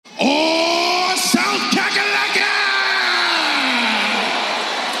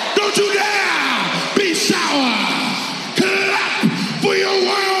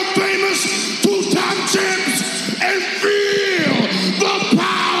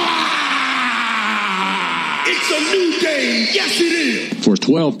It's a new day. Yes, it is. For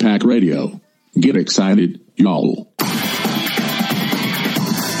 12 Pack Radio. Get excited, y'all.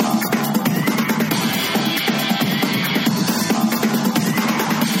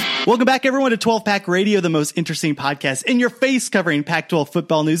 Welcome back, everyone, to 12 Pack Radio, the most interesting podcast in your face covering Pac-12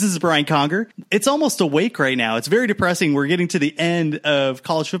 football news. This is Brian Conger. It's almost awake right now. It's very depressing. We're getting to the end of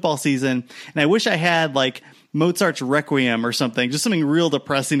college football season, and I wish I had like Mozart's Requiem or something, just something real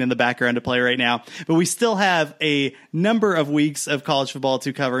depressing in the background to play right now. But we still have a number of weeks of college football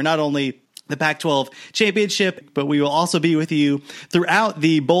to cover, not only the Pac-12 championship, but we will also be with you throughout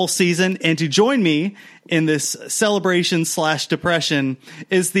the bowl season. And to join me in this celebration / depression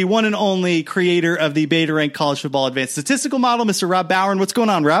is the one and only creator of the Beta Rank College Football Advanced Statistical Model, Mr. Rob Bowen. What's going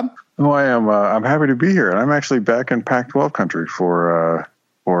on, Rob? Oh, I am. I'm happy to be here, and I'm actually back in Pac-12 country for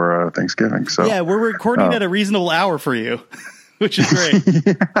Thanksgiving. So yeah, we're recording at a reasonable hour for you. Which is great.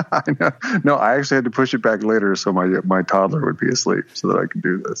 Yeah, I know. No, I actually had to push it back later so my toddler would be asleep so that I could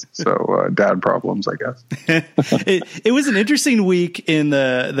do this. So dad problems, I guess. It was an interesting week in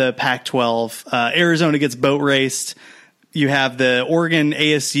the Pac-12. Arizona gets boat raced. You have the Oregon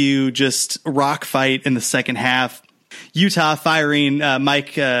ASU just rock fight in the second half. Utah firing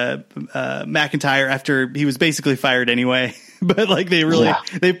Mike McIntyre after he was basically fired anyway. But like they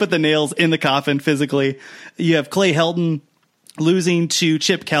put the nails in the coffin physically. You have Clay Helton losing to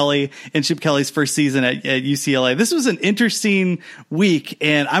Chip Kelly in Chip Kelly's first season at UCLA. This was an interesting week,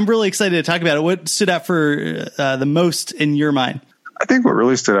 and I'm really excited to talk about it. What stood out for the most in your mind? I think what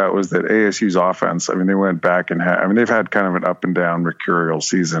really stood out was that ASU's offense, I mean, they went back and they've had kind of an up and down mercurial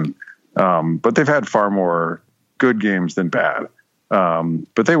season, but they've had far more good games than bad.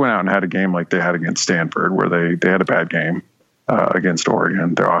 But they went out and had a game like they had against Stanford where they had a bad game. Against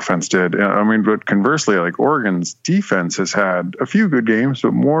Oregon, their offense did. I mean, but conversely, like Oregon's defense has had a few good games,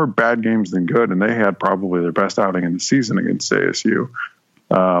 but more bad games than good. And they had probably their best outing in the season against ASU.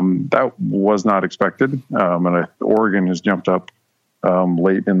 That was not expected. And Oregon has jumped up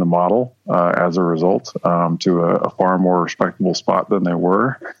late in the model as a result to a far more respectable spot than they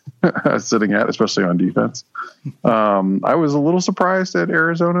were sitting at, especially on defense. I was a little surprised at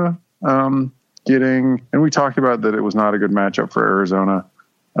Arizona. And we talked about that it was not a good matchup for Arizona.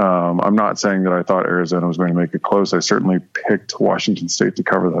 I'm not saying that I thought Arizona was going to make it close. I certainly picked Washington State to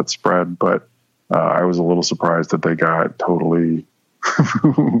cover that spread, but I was a little surprised that they got totally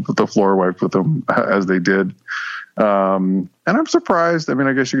the floor wiped with them as they did. And I'm surprised. I mean,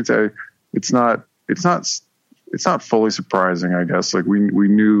 I guess you could say it's not fully surprising, I guess. Like we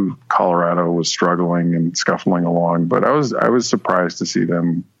knew Colorado was struggling and scuffling along, but I was surprised to see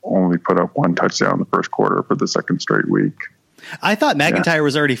them only put up one touchdown in the first quarter for the second straight week. I thought McIntyre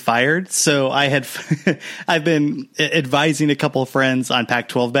was already fired, so I've been advising a couple of friends on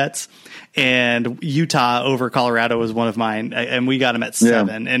Pac-12 bets, and Utah over Colorado was one of mine, and we got him at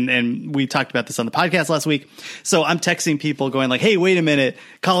 7. Yeah. And we talked about this on the podcast last week. So I'm texting people going like, hey, wait a minute,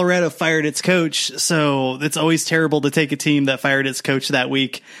 Colorado fired its coach. So it's always terrible to take a team that fired its coach that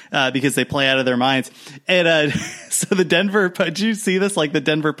week because they play out of their minds. And so the Denver, did you see this? Like the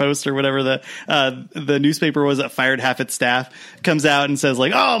Denver Post or whatever the newspaper was that fired half its staff comes out and says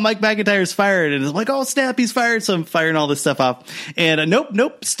like, oh, Mike McIntyre's fired. And it's like, oh, snap, he's fired. So I'm firing all this stuff off. And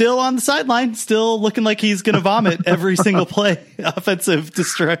nope, still on the sideline, still looking like he's going to vomit every single play. Offensive,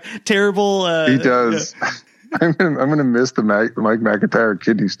 terrible. He does. Yeah. I'm going to miss the Mike McIntyre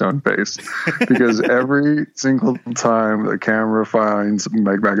kidney stone face because every single time the camera finds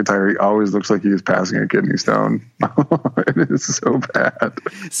Mike McIntyre, he always looks like he is passing a kidney stone. It is so bad.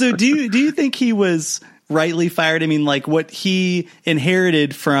 So do you think he was rightly fired? I mean, like what he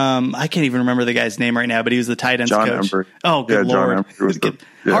inherited from, I can't even remember the guy's name right now, but he was the tight ends coach. Ember. Oh, good Lord. John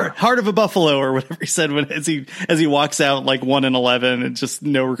Heart of a buffalo or whatever he said as he walks out like 1-11 and just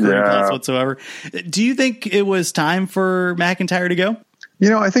no recruiting class whatsoever. Do you think it was time for McIntyre to go?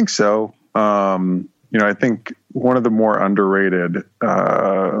 I think so. I think one of the more underrated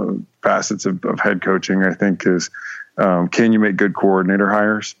facets of head coaching, I think, is can you make good coordinator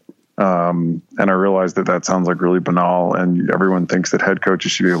hires? And I realize that sounds like really banal and everyone thinks that head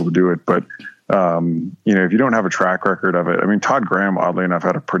coaches should be able to do it. But, if you don't have a track record of it, I mean, Todd Graham, oddly enough,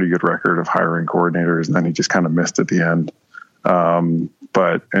 had a pretty good record of hiring coordinators and then he just kind of missed at the end.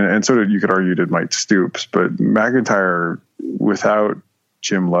 But so you could argue did Mike Stoops, but McIntyre without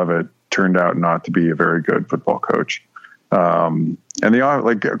Jim Leavitt turned out not to be a very good football coach. And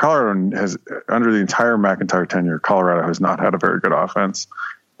Colorado has, under the entire McIntyre tenure, Colorado has not had a very good offense.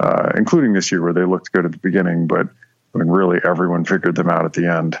 Including this year where they looked good at the beginning, but I mean, really everyone figured them out at the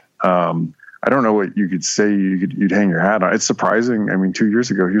end. I don't know what you could say you'd hang your hat on. It's surprising. I mean, 2 years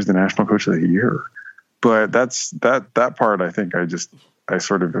ago, he was the national coach of the year. but that's that part. I think I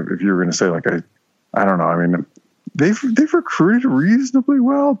sort of, if you were going to say like, I don't know. I mean, they've recruited reasonably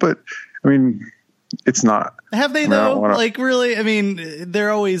well, but I mean, it's not. Have they though? Like really? I mean,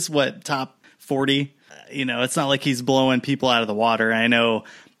 they're always top 40. It's not like he's blowing people out of the water. I know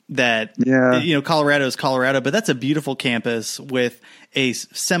that, Colorado is Colorado, but that's a beautiful campus with a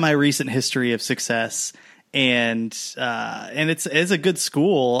semi-recent history of success. And it's a good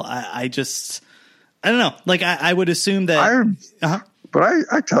school. I don't know. Like I would assume that. But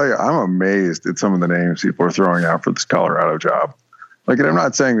I tell you, I'm amazed at some of the names people are throwing out for this Colorado job. Like, and I'm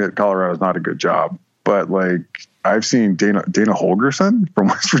not saying that Colorado is not a good job, but like I've seen Dana Holgerson from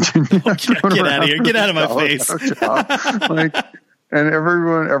West Virginia. Get out of here! Get out of my face! Like, and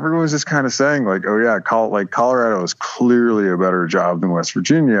everyone was just kind of saying like, oh yeah, Colorado is clearly a better job than West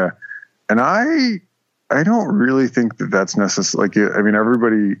Virginia, and I don't really think that that's necessarily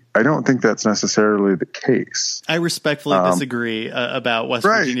I don't think that's necessarily the case. I respectfully disagree about West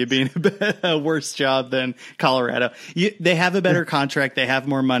Virginia being a worse job than Colorado. They have a better contract. They have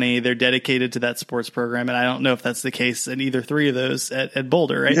more money. They're dedicated to that sports program. And I don't know if that's the case in either three of those at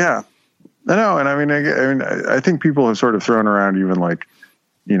Boulder, right? Yeah, I know. And I think people have sort of thrown around even like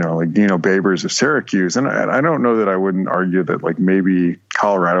Dino Babers of Syracuse. And I don't know that I wouldn't argue that like maybe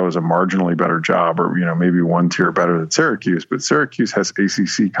Colorado is a marginally better job or, maybe one tier better than Syracuse, but Syracuse has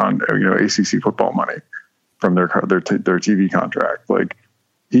ACC football money from their TV contract. Like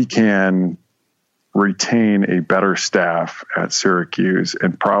he can retain a better staff at Syracuse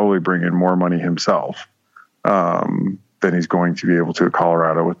and probably bring in more money himself than he's going to be able to at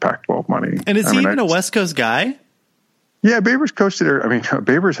Colorado with Pac-12 money. And is he even a West Coast guy? Yeah, Babers coached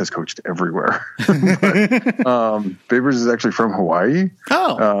Babers has coached everywhere. Babers is actually from Hawaii.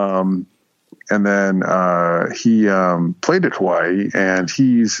 Oh. And then he played at Hawaii, and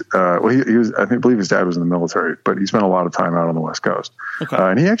he's he was, I believe his dad was in the military, but he spent a lot of time out on the West Coast. Okay.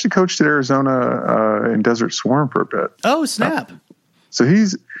 And he actually coached at Arizona in Desert Swarm for a bit. Oh, snap! So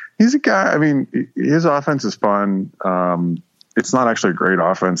he's a guy. I mean, his offense is fun. It's not actually a great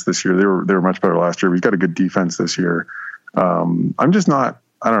offense this year. They were much better last year. He's got a good defense this year. I'm just not.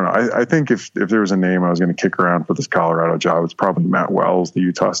 I don't know. I think if there was a name I was going to kick around for this Colorado job, it's probably Matt Wells, the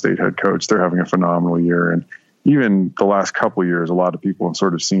Utah State head coach. They're having a phenomenal year, and even the last couple of years, a lot of people have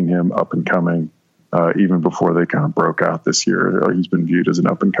sort of seen him up and coming. Even before they kind of broke out this year, he's been viewed as an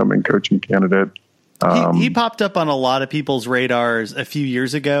up and coming coaching candidate. He popped up on a lot of people's radars a few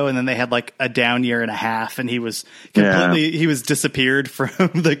years ago, and then they had like a down year and a half, and he was he was disappeared from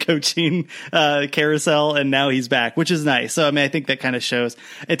the coaching carousel, and now he's back, which is nice. So, I mean, I think that kind of shows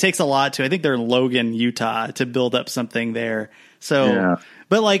it takes a lot I think they're in Logan, Utah to build up something there. So,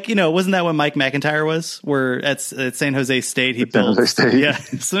 but like, wasn't that when Mike McIntyre was? Where at San Jose State, he built. San Jose State. Yeah.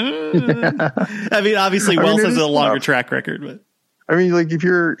 So, I mean, obviously Wells has a longer track record, but. I mean, like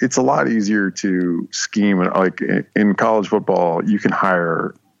it's a lot easier to scheme. Like in college football, you can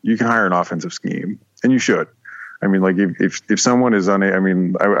hire an offensive scheme, and you should. I mean, like if someone is you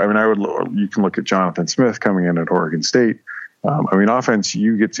can look at Jonathan Smith coming in at Oregon State. Offense,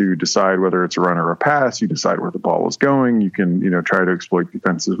 you get to decide whether it's a run or a pass. You decide where the ball is going. You can, try to exploit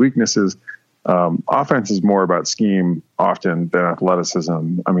defense's weaknesses. Offense is more about scheme often than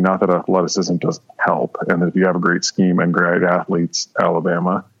athleticism. I mean, not that athleticism doesn't help, and that if you have a great scheme and great athletes,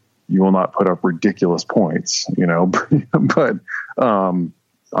 Alabama, you will not put up ridiculous points, but on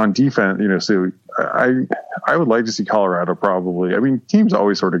defense, so I would like to see Colorado probably. I mean, teams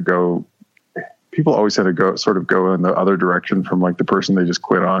always sort of go. People always had to go in the other direction from like the person they just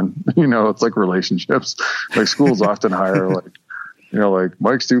quit on. It's like relationships. Like schools often hire like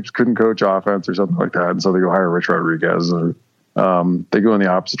Mike Stoops couldn't coach offense or something like that, and so they go hire Rich Rodriguez, or they go in the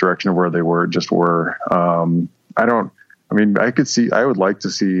opposite direction of where they were. I would like to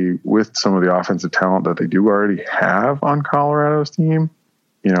see with some of the offensive talent that they do already have on Colorado's team,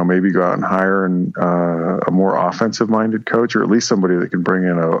 maybe go out and hire a more offensive minded coach, or at least somebody that can bring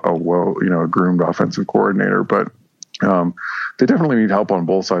in a groomed offensive coordinator. But they definitely need help on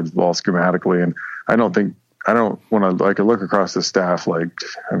both sides of the ball schematically, and when I look across the staff,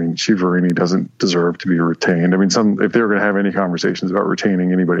 Chiaverini doesn't deserve to be retained. I mean, if they were going to have any conversations about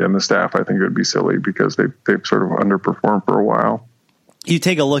retaining anybody on the staff, I think it would be silly because they've sort of underperformed for a while. You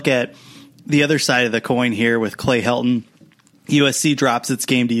take a look at the other side of the coin here with Clay Helton. USC drops its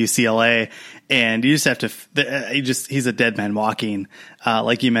game to UCLA, and you just have to. He's a dead man walking,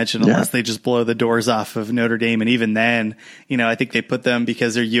 like you mentioned, unless they just blow the doors off of Notre Dame. And even then, I think they put them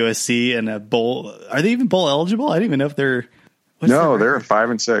because they're USC in a bowl. Are they even bowl eligible? I don't even know if they're. No, they're at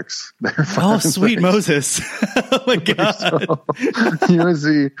 5-6. Oh, sweet Moses. Oh my God.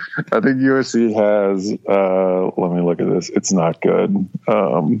 USC, I think USC has, let me look at this. It's not good.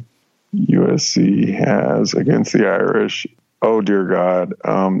 USC has against the Irish. Oh dear God.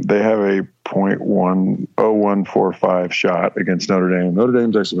 They have a .10145 shot against Notre Dame. Notre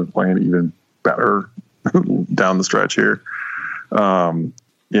Dame's actually been playing even better down the stretch here.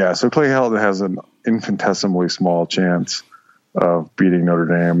 Yeah. So Clay Helton has an infinitesimally small chance of beating Notre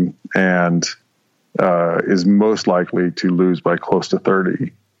Dame and is most likely to lose by close to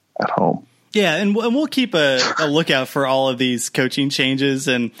 30 at home. Yeah, and we'll keep a lookout for all of these coaching changes.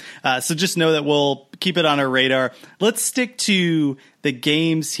 And so just know that we'll keep it on our radar. Let's stick to the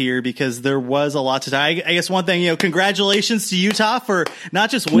games here because there was a lot to talk. I guess one thing, congratulations to Utah for not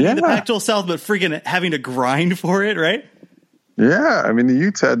just winning the Pac-12 South, but freaking having to grind for it, right? Yeah, I mean, the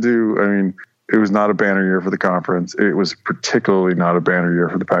Utes had to, it was not a banner year for the conference. It was particularly not a banner year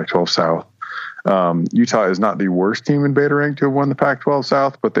for the Pac-12 South. Utah is not the worst team in Beta Rank to have won the Pac-12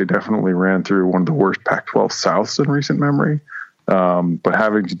 South, but they definitely ran through one of the worst Pac-12 Souths in recent memory. But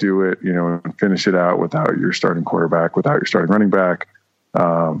having to do it, and finish it out without your starting quarterback, without your starting running back,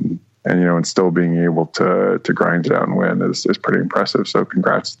 and still being able to grind it out and win is pretty impressive. So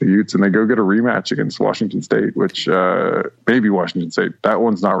congrats to the Utes, and they go get a rematch against Washington State, which maybe Washington State. That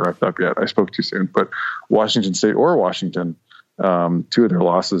one's not wrapped up yet. I spoke too soon, but Washington State or Washington, two of their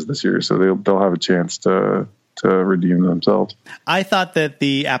losses this year, so they'll have a chance to redeem themselves. I thought that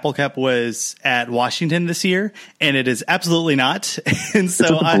the Apple Cup was at Washington this year, and it is absolutely not. And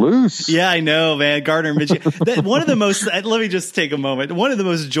so it's Blues. Yeah, I know, man. Gardner Minshew. One of the most, let me just take a moment. One of the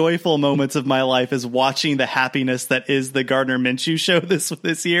most joyful moments of my life is watching the happiness that is the Gardner Minshew show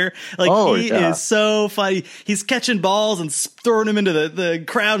this year. He is so funny. He's catching balls and throwing them into the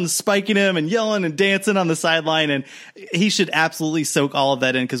crowd and spiking him and yelling and dancing on the sideline. And he should absolutely soak all of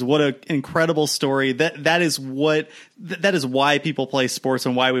that in because what an incredible story. That is why people play sports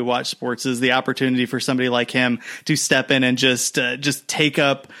and why we watch sports is the opportunity for somebody like him to step in and just take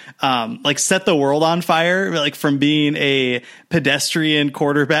up, set the world on fire, like from being a pedestrian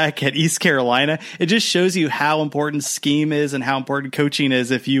quarterback at East Carolina. It just shows you how important scheme is and how important coaching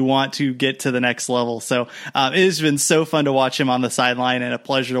is if you want to get to the next level. So it has been so fun to watch him on the sideline and a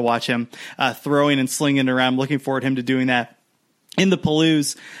pleasure to watch him throwing and slinging around. Looking forward to him to doing that in the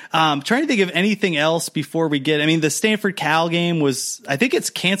Palouse. Trying to think of anything else before we get. The Stanford Cal game was. I think it's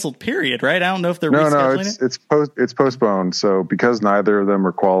canceled. Period. Right? I don't know if they're rescheduling it. It's postponed. So because neither of them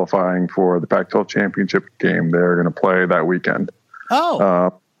are qualifying for the Pac-12 championship game, they're going to play that weekend.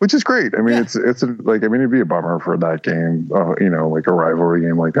 Oh. Which is great. It'd be a bummer for that game. Like a rivalry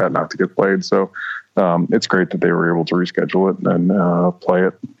game like that not to get played. So it's great that they were able to reschedule it and play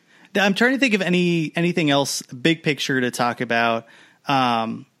it. I'm trying to think of anything else big picture to talk about.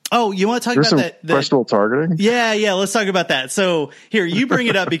 You want to talk about that? Questionable targeting? Yeah. Let's talk about that. So here, you bring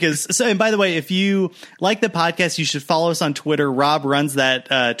it up and by the way, if you like the podcast, you should follow us on Twitter. Rob runs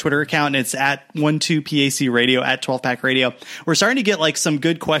that Twitter account, and it's at 12PAC Radio, at 12Pack Radio. We're starting to get some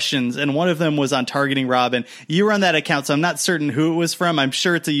good questions, and one of them was on targeting, Rob, and you run that account, so I'm not certain who it was from. I'm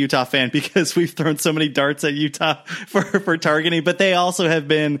sure it's a Utah fan because we've thrown so many darts at Utah for targeting, but they also have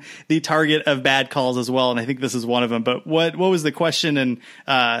been the target of bad calls as well, and I think this is one of them. But what was the question? And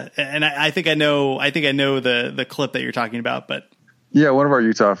I think I know the clip that you're talking about, but yeah, one of our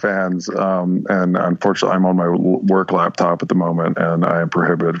Utah fans, and unfortunately I'm on my work laptop at the moment and I am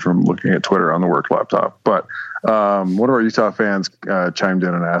prohibited from looking at Twitter on the work laptop, but one of our Utah fans chimed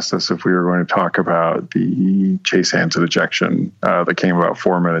in and asked us if we were going to talk about the Chase Hansen ejection that came about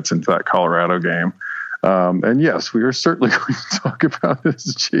 4 minutes into that Colorado game. And yes, we are certainly going to talk about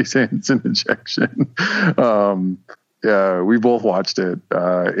this Chase Hansen ejection. Yeah, we both watched it.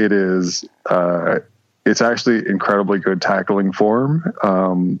 It's actually incredibly good tackling form,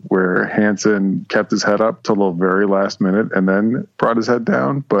 where Hansen kept his head up till the very last minute and then brought his head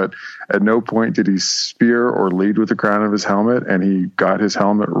down. But at no point did he spear or lead with the crown of his helmet, and he got his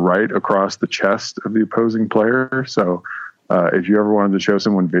helmet right across the chest of the opposing player. So if you ever wanted to show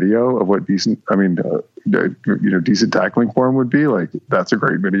someone video of what decent tackling form would be, that's a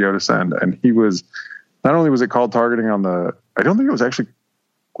great video to send. And he was. Not only was it called targeting I don't think it was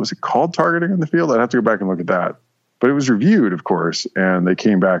it called targeting on the field? I'd have to go back and look at that. But it was reviewed, of course, and they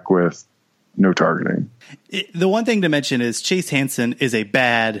came back with no targeting. The one thing to mention is Chase Hansen is a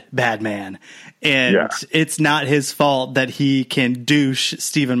bad man. And it's not his fault that he can douche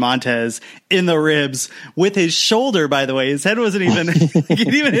Steven Montez in the ribs with his shoulder, by the way. His head wasn't even, he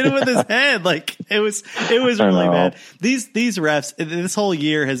didn't even hit him with his head. Like, it was really bad. These refs, this whole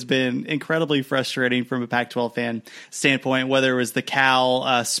year has been incredibly frustrating from a Pac-12 fan standpoint, whether it was the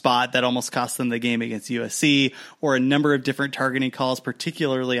Cal spot that almost cost them the game against USC, or a number of different targeting calls,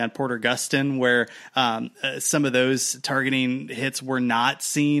 particularly on Porter Gustin, where some of those targeting hits were not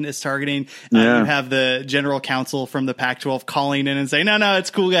seen as targeting. You have the general counsel from the Pac-12 calling in and saying, no, it's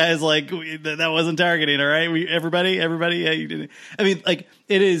cool, guys. Like, that wasn't targeting. All right. Everybody. Yeah, you didn't. I mean, like,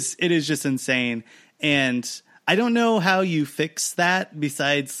 it is just insane. And I don't know how you fix that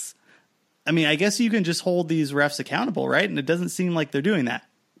besides, I mean, I guess you can just hold these refs accountable, right? And it doesn't seem like they're doing that.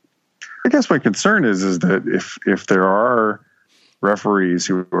 I guess my concern is that if there are referees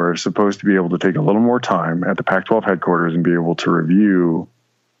who are supposed to be able to take a little more time at the Pac-12 headquarters and be able to review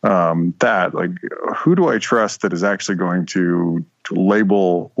that, like, who do I trust that is actually going to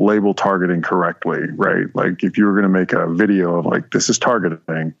label targeting correctly, right? Like, if you were going to make a video of like, this is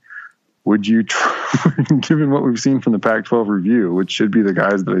targeting, would you, given what we've seen from the Pac-12 review, which should be the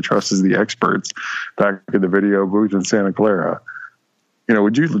guys that I trust as the experts back in the video booth in Santa Clara,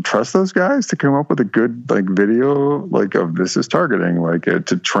 would you trust those guys to come up with a good like video like of this is targeting, like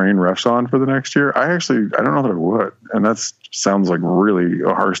to train refs on for the next year? I don't know that I would, and that sounds like really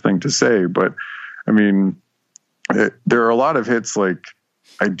a harsh thing to say, but I mean, there are a lot of hits like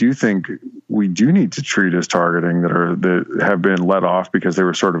I do think we do need to treat as targeting that have been let off because they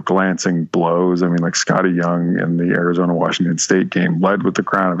were sort of glancing blows. I mean, like Scotty Young in the Arizona-Washington State game led with the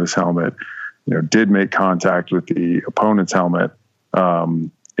crown of his helmet, did make contact with the opponent's helmet.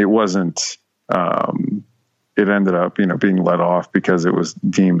 It wasn't, it ended up, being let off because it was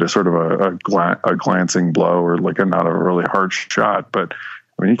deemed a sort of a glancing blow or like not a really hard shot. But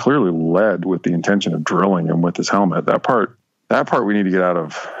I mean, he clearly led with the intention of drilling him with his helmet. That part we need to get out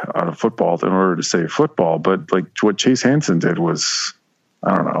of football in order to save football. But like what Chase Hansen did was,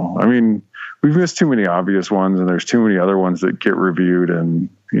 I don't know. I mean, we've missed too many obvious ones, and there's too many other ones that get reviewed and,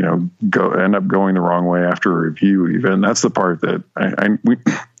 end up going the wrong way after a review. Even that's the part that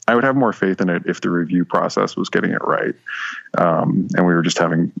I would have more faith in it if the review process was getting it right. And we were just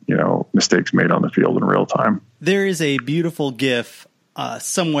having, mistakes made on the field in real time. There is a beautiful GIF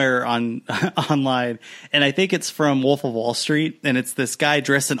somewhere online, and I think it's from Wolf of Wall Street, and it's this guy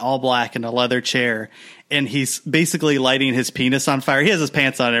dressed in all black in a leather chair, and he's basically lighting his penis on fire. He has his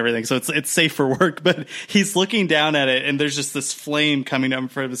pants on and everything, so it's safe for work, but he's looking down at it, and there's just this flame coming up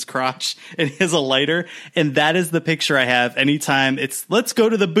from his crotch, and he has a lighter, and that is the picture I have anytime it's, let's go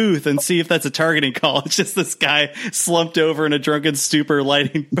to the booth and see if that's a targeting call. It's just this guy slumped over in a drunken stupor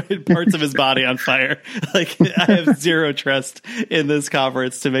lighting parts of his body on fire. Like, I have zero trust in this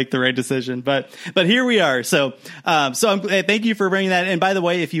conference to make the right decision, but here we are. So thank you for bringing that. And by the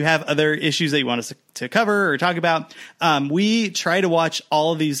way, if you have other issues that you want us to cover or talk about, we try to watch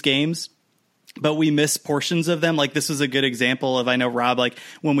all of these games, but we miss portions of them. Like, this was a good example of, I know, Rob, like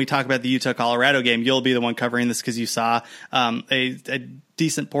when we talk about the Utah-Colorado game, you'll be the one covering this because you saw a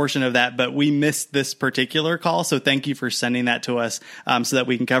decent portion of that, but we missed this particular call. So thank you for sending that to us so that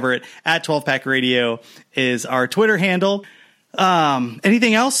we can cover it. At 12-Pack Radio is our Twitter handle.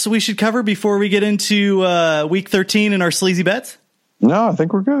 Anything else we should cover before we get into week 13 and our sleazy bets? No, I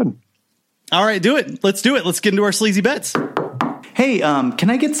think we're good. All right, do it. Let's do it. Let's get into our sleazy bets. Hey, can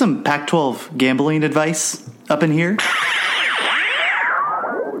I get some Pac-12 gambling advice up in here?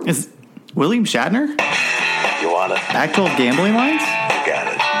 Is William Shatner? You want it? Pac-12 gambling lines? You got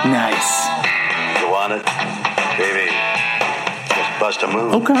it. Nice. You want it? Baby, just bust a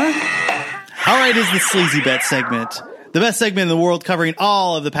move. Okay. All right, is the sleazy bet segment. The best segment in the world covering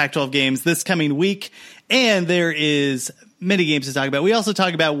all of the Pac-12 games this coming week. And there is many games to talk about. We also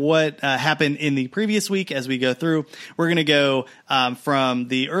talk about what happened in the previous week as we go through. We're going to go from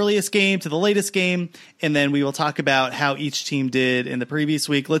the earliest game to the latest game, and then we will talk about how each team did in the previous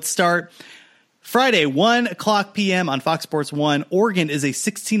week. Let's start Friday, 1:00 p.m. on Fox Sports 1. Oregon is a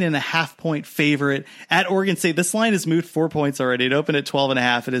 16.5-point favorite at Oregon State. This line has moved 4 points already. It opened at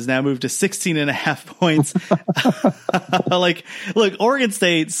 12.5. It has now moved to 16.5 points. Look, Oregon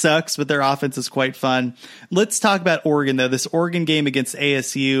State sucks, but their offense is quite fun. Let's talk about Oregon, though. This Oregon game against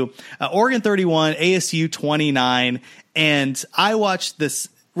ASU. Oregon 31, ASU 29. And I watched this.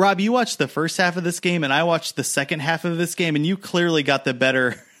 Rob, you watched the first half of this game, and I watched the second half of this game, and you clearly got the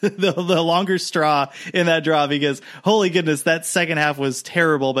better the longer straw in that draw, because holy goodness, that second half was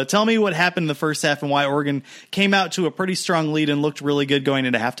terrible. But tell me what happened in the first half and why Oregon came out to a pretty strong lead and looked really good going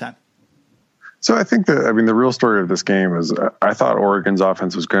into halftime. So I think the real story of this game is I thought Oregon's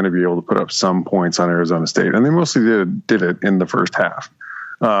offense was going to be able to put up some points on Arizona State, and they mostly did it in the first half.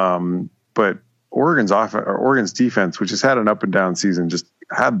 But Oregon's defense, which has had an up and down season, just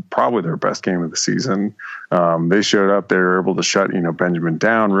had probably their best game of the season. They showed up. They were able to shut Benjamin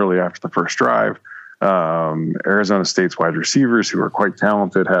down really after the first drive. Arizona State's wide receivers, who are quite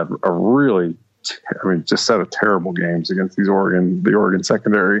talented, had a really, just set of terrible games against the Oregon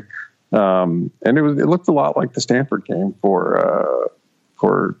secondary. And it looked a lot like the Stanford game for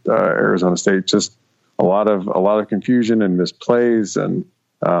Arizona State. Just a lot of confusion and misplays, and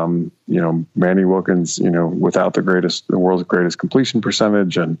Manny Wilkins, without the world's greatest completion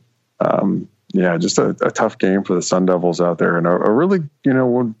percentage, and just a tough game for the Sun Devils out there, and a really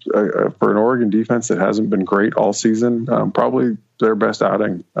for an Oregon defense that hasn't been great all season, probably their best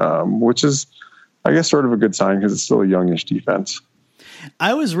outing, which is, I guess, sort of a good sign because it's still a youngish defense.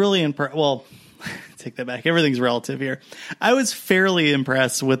 I was really impressed. Well, take that back. Everything's relative here. I was fairly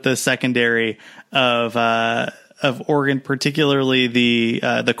impressed with the secondary of Oregon, particularly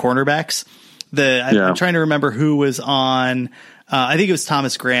the cornerbacks. I'm trying to remember who was on. I think it was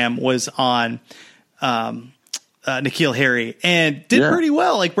Thomas Graham was on N'Keal Harry and did pretty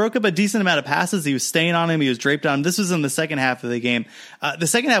well. Like, broke up a decent amount of passes. He was staying on him. He was draped on him. This was in the second half of the game. The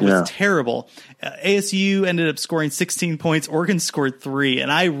second half was terrible. ASU ended up scoring 16 points. Oregon scored 3.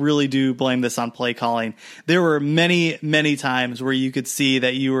 And I really do blame this on play calling. There were many, many times where you could see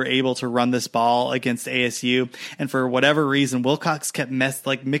that you were able to run this ball against ASU. And for whatever reason, Wilcox kept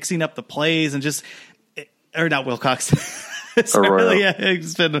mixing up the plays and or not Wilcox. It's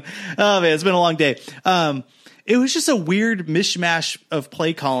been a long day. It was just a weird mishmash of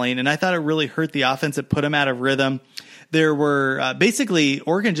play calling, and I thought it really hurt the offense. It put them out of rhythm. There were basically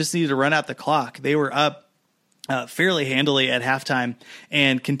Oregon just needed to run out the clock. They were up fairly handily at halftime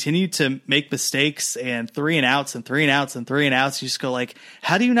and continued to make mistakes and 3 and outs and 3 and outs and 3 and outs. You just go like,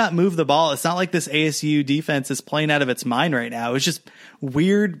 how do you not move the ball? It's not like this ASU defense is playing out of its mind right now. It was just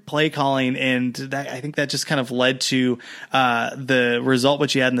weird play calling. And I think that just kind of led to the result,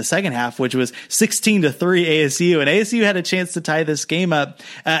 which you had in the second half, which was 16-3 ASU. And ASU had a chance to tie this game up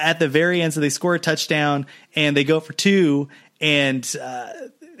at the very end. So they score a touchdown and they go for 2. And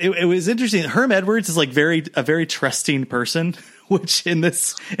it was interesting. Herm Edwards is like a very trusting person, which in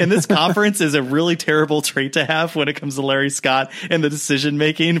this conference is a really terrible trait to have when it comes to Larry Scott and the decision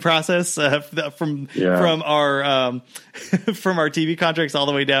making process from our TV contracts all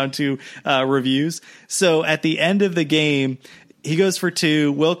the way down to reviews. So at the end of the game, he goes for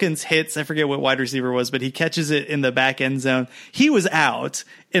 2. Wilkins hits. I forget what wide receiver was, but he catches it in the back end zone. He was out,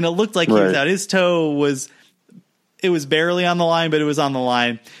 and it looked like he was out. His toe was. It was barely on the line, but it was on the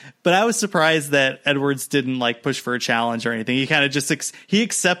line. But I was surprised that Edwards didn't push for a challenge or anything. He kind of just he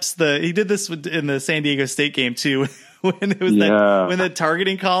accepts he did this in the San Diego State game too. When it was when the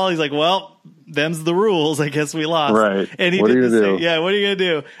targeting call, he's like, well, them's the rules. I guess we lost. Right. And he did the same. Yeah. What are you going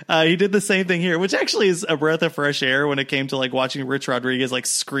to do? He did the same thing here, which actually is a breath of fresh air when it came to watching Rich Rodriguez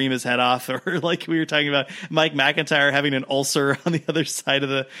scream his head off, or we were talking about Mike McIntyre having an ulcer on the other side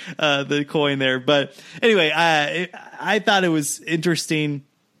of the coin there. But anyway, I thought it was interesting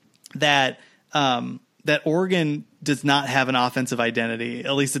that Oregon does not have an offensive identity.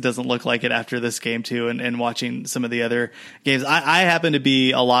 At least it doesn't look like it after this game too. And watching some of the other games, I happen to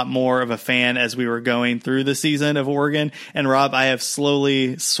be a lot more of a fan as we were going through the season of Oregon. And Rob, I have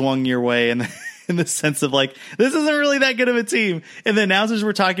slowly swung your way in the sense of this isn't really that good of a team. And the announcers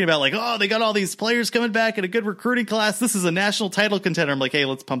were talking about they got all these players coming back and a good recruiting class. This is a national title contender. I'm like, hey,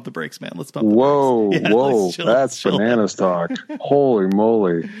 let's pump the brakes, man. Let's pump the brakes. Yeah, whoa. That's bananas talk. Holy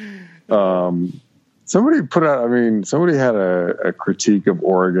moly. Somebody somebody had a critique of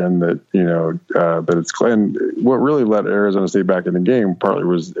Oregon that, that it's, and what really let Arizona State back in the game partly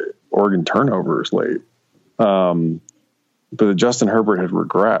was Oregon turnovers late. But Justin Herbert had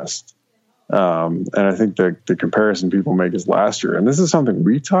regressed. And I think the comparison people make is last year. And this is something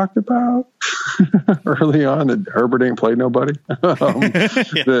we talked about early on, that Herbert ain't played nobody.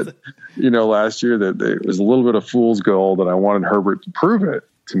 That, last year that it was a little bit of fool's gold, and I wanted Herbert to prove it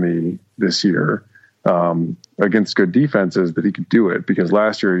to me this year. Against good defenses, that he could do it, because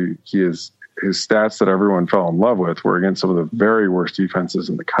last year his stats that everyone fell in love with were against some of the very worst defenses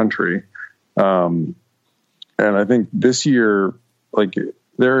in the country. And I think this year,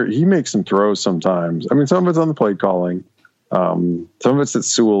 he makes some throws sometimes. I mean, some of it's on the play calling. Some of it's that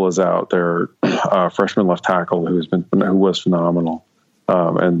Sewell is out there, freshman left tackle who was phenomenal.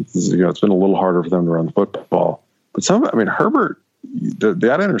 And it's been a little harder for them to run the football. But Herbert,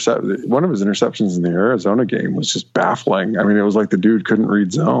 one of his interceptions in the Arizona game was just baffling. I mean, it was like the dude couldn't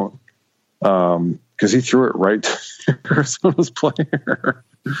read zone. because he threw it right to Arizona's player.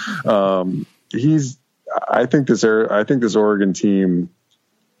 I think this Oregon team,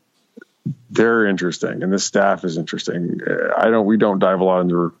 they're interesting, and this staff is interesting. We don't dive a lot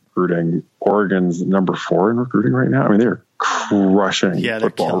into recruiting. Oregon's number 4 in recruiting right now. I mean, they're crushing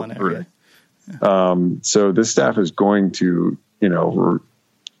football recruiting. So this staff is going to,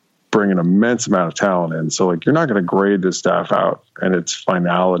 bring an immense amount of talent in. So like, you're not going to grade this staff out and its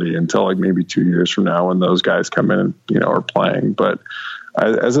finality until like maybe 2 years from now when those guys come in and, are playing. But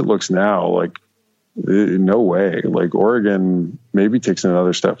as it looks now, like, no way. Like, Oregon maybe takes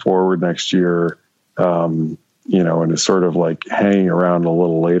another step forward next year, and is sort of like hanging around a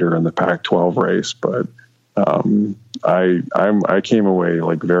little later in the Pac-12 race. But I came away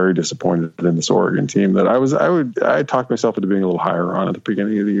like very disappointed in this Oregon team that I talked myself into being a little higher on at the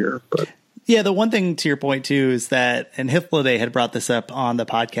beginning of the year. But yeah, the one thing to your point too is that, and Hifliday had brought this up on the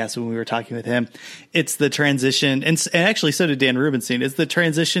podcast when we were talking with him, it's the transition, and actually so did Dan Rubenstein, it's the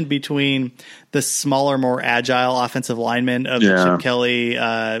transition between the smaller, more agile offensive linemen of Chip Kelly,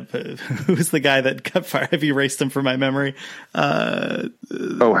 who's the guy that got fired. I've erased him from my memory.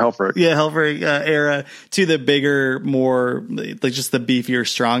 Helfrich. Yeah, Helfrich era, to the bigger, more like just the beefier,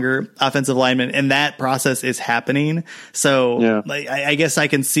 stronger offensive linemen, and that process is happening. So I guess I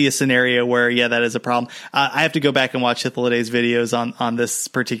can see a scenario where that is a problem. I have to go back and watch Hifliday's videos on this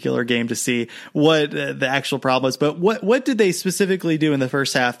particular game to see what the actual problem was. But what did they specifically do in the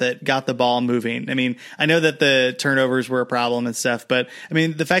first half that got the ball moving? I mean, I know that the turnovers were a problem and stuff, but I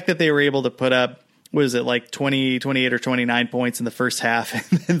mean, the fact that they were able to put up, what is it, like 20, 28 or 29 points in the first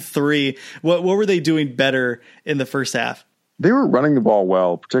half and then 3, what were they doing better in the first half? They were running the ball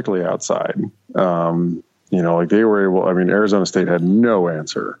well, particularly outside. Like they were able, I mean, Arizona State had no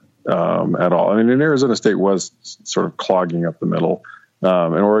answer at all. I mean, and Arizona State was sort of clogging up the middle.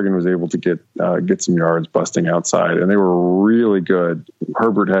 And Oregon was able to get some yards busting outside, and they were really good.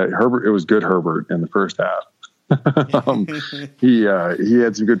 Herbert. It was good Herbert in the first half. He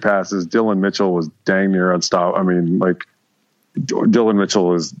had some good passes. Dylan Mitchell was dang near unstoppable. I mean, like, Dylan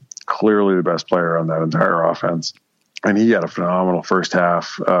Mitchell is clearly the best player on that entire offense. And he had a phenomenal first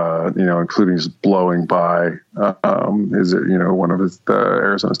half, including just blowing by one of the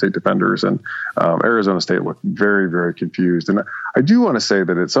Arizona State defenders. And Arizona State looked very, very confused. And I do want to say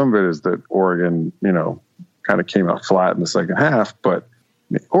that some of it is that Oregon, kind of came out flat in the second half. But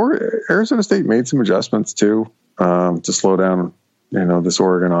Arizona State made some adjustments too to slow down, this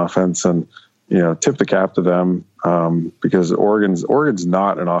Oregon offense, and tip the cap to them because Oregon's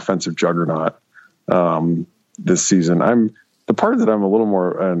not an offensive juggernaut. This season, the part that I'm a little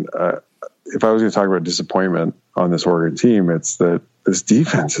more, and if I was going to talk about disappointment on this Oregon team, it's that this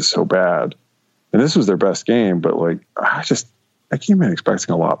defense is so bad, and this was their best game. But like, I came in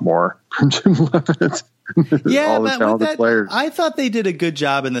expecting a lot more from Jim Leavitt. All the talented players. I thought they did a good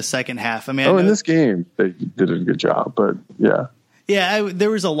job in the second half. I mean, in this game they did a good job, but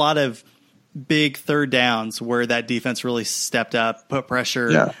there was a lot of big third downs where that defense really stepped up, put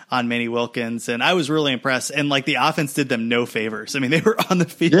pressure on Manny Wilkins, and I was really impressed. And like, the offense did them no favors. I mean, they were on the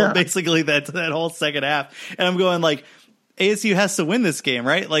field basically that whole second half, and I'm going like, ASU has to win this game,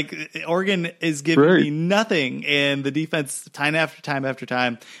 right? Like, Oregon is giving me nothing, and the defense time after time after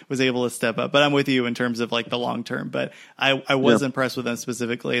time was able to step up. But I'm with you in terms of like the long term, but I was impressed with them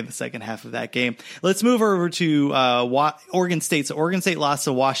specifically in the second half of that game. Let's move over to Oregon State. So Oregon State lost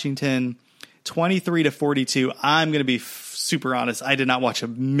to Washington 23-42. I'm going to be super honest. I did not watch a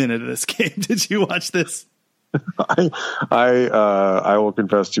minute of this game. Did you watch this? I will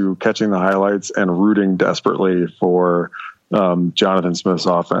confess to catching the highlights and rooting desperately for Jonathan Smith's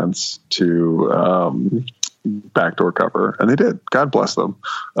offense to backdoor cover, and they did. God bless them,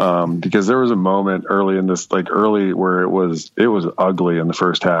 because there was a moment early in this, where it was ugly in the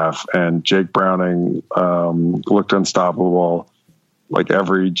first half, and Jake Browning looked unstoppable. Like,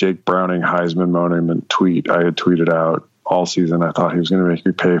 every Jake Browning Heisman moment tweet I had tweeted out all season, I thought he was going to make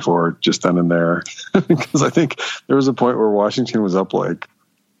me pay for it just then and there. Because I think there was a point where Washington was up like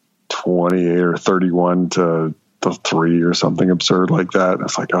 28 or 31-3 or something absurd like that. And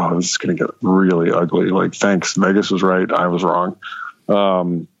it's like, oh, this is going to get really ugly. Like, thanks, Vegas was right, I was wrong.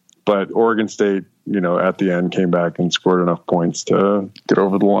 But Oregon State, at the end came back and scored enough points to get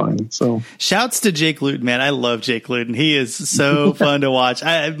over the line. So shouts to Jake Luton, man. I love Jake Luton. He is so fun to watch.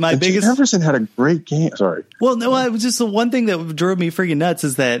 Jake Everson had a great game. Sorry. Well, no, it was just the one thing that drove me freaking nuts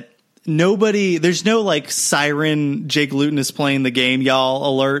is that there's no like siren Jake Luton is playing the game, y'all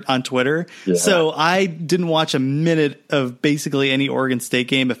alert on Twitter. Yeah. So I didn't watch a minute of basically any Oregon State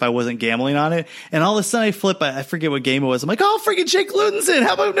game if I wasn't gambling on it. And all of a sudden I flip, I forget what game it was. I'm like, oh, freaking Jake Luton's in.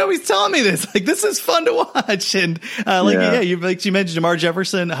 How about nobody's telling me this? Like, this is fun to watch. And you mentioned Jamar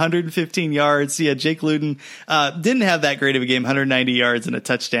Jefferson, 115 yards. Yeah, Jake Luton didn't have that great of a game, 190 yards and a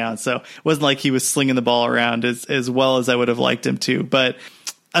touchdown. So it wasn't like he was slinging the ball around as well as I would have liked him to. But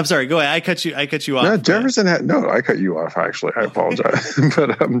I'm sorry. Go ahead. I cut you off. No, Jefferson I cut you off. Actually, I apologize.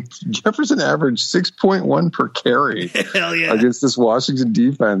 But Jefferson averaged 6.1 per carry. Hell yeah. Against this Washington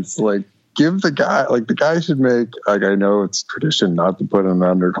defense. Like, give the guy should make. Like, I know it's tradition not to put an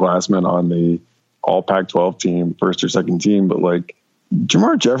underclassman on the All Pac-12 team, first or second team, but like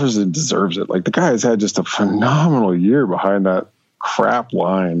Jamar Jefferson deserves it. Like, the guy has had just a phenomenal year behind that crap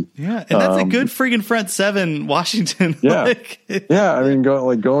line. Yeah, and that's a good freaking front seven, Washington. Yeah, yeah. I mean,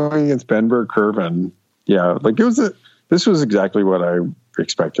 going against Benberg Curvin. Yeah, like this was exactly what I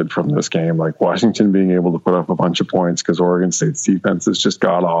expected from this game. Like, Washington being able to put up a bunch of points because Oregon State's defense is just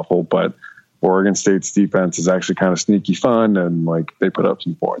god awful, but Oregon State's defense is actually kind of sneaky fun, and like they put up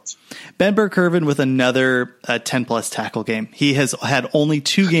some points. Benberg Curvin with another 10-plus tackle game. He has had only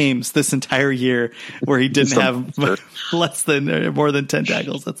 2 games this entire year where he didn't have more than 10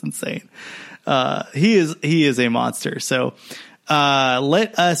 tackles. That's insane. He is a monster. So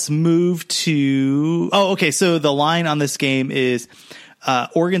let us move to. Oh, okay. So the line on this game is.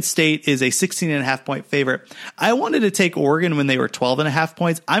 Oregon State is a 16.5 point favorite. I wanted to take Oregon when they were 12.5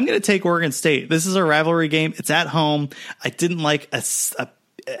 points. I'm going to take Oregon State. This is a rivalry game. It's at home. I didn't like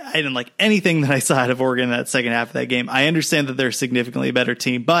anything that I saw out of Oregon in that second half of that game. I understand that they're a significantly better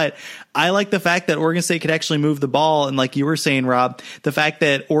team, but I like the fact that Oregon State could actually move the ball. And like you were saying, Rob, the fact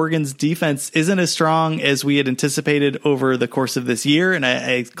that Oregon's defense isn't as strong as we had anticipated over the course of this year. And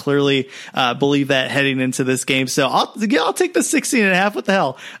I clearly believe that heading into this game. So I'll take the 16.5. What the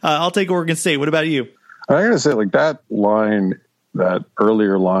hell? I'll take Oregon State. What about you? I'm going to say, like, that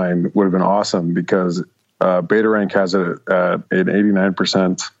earlier line would have been awesome because Beta Rank has it at an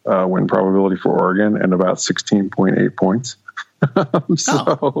 89% win probability for Oregon and about 16.8 points.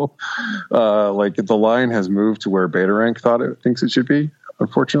 So, like, the line has moved to where Beta Rank thinks it should be,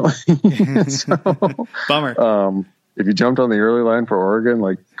 unfortunately. So, bummer. If you jumped on the early line for Oregon,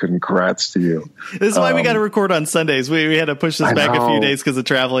 like, congrats to you. This is why we got to record on Sundays. We had to push this back a few days because of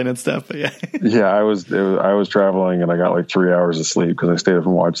traveling and stuff. But yeah, yeah, I was traveling and I got like 3 hours of sleep because I stayed up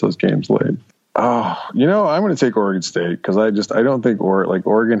and watched those games late. Oh, I'm going to take Oregon State because I don't think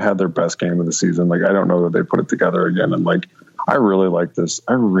Oregon had their best game of the season. Like, I don't know that they put it together again. And like, I really like this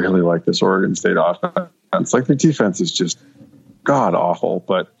Oregon State offense. Like, the defense is just god awful,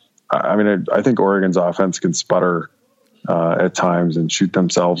 but I mean, I think Oregon's offense can sputter at times and shoot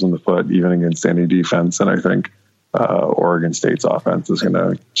themselves in the foot even against any defense. And I think Oregon State's offense is going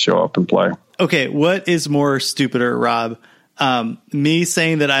to show up and play. Okay, what is more stupider, Rob? Me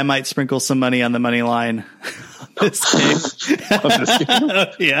saying that I might sprinkle some money on the money line on this game.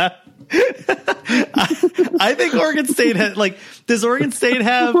 Yeah. I think Oregon State does Oregon State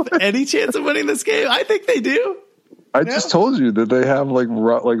have any chance of winning this game? I think they do. I just told you that they have like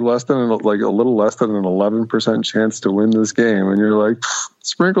less than a little less than an 11% chance to win this game, and you're like,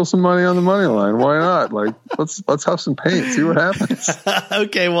 sprinkle some money on the money line. Why not? Like, let's have some paint, see what happens.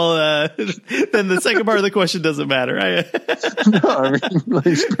 Okay, well, then the second part of the question doesn't matter. No, I mean,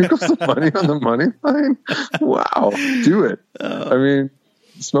 like, sprinkle some money on the money line. Wow, do it. I mean,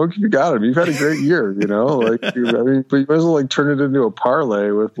 smoke if you got him. You've had a great year, but you might as well like turn it into a parlay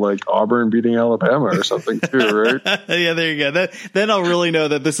with like Auburn beating Alabama or something too, right? Yeah, there you go. Then I'll really know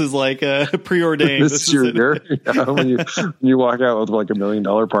that this is like preordained. This is your year. Yeah, when you walk out with like $1 million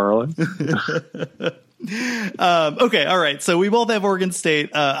parlay. Okay, all right. So we both have Oregon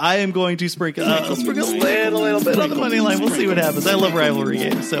State. I am going to sprinkle a little bit on the money line. We'll see what happens. I love rivalry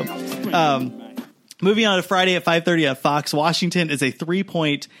games. So. Moving on to Friday at 5:30 on Fox, Washington is a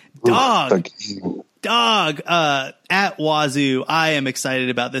 3-point dog at Wazoo. I am excited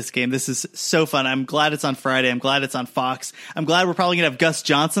about this game. This is so fun. I'm glad it's on Friday. I'm glad it's on Fox. I'm glad we're probably going to have Gus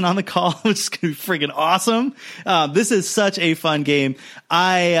Johnson on the call, which is going to be freaking awesome. This is such a fun game.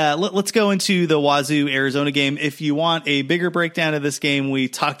 Let's go into the Wazoo Arizona game. If you want a bigger breakdown of this game, we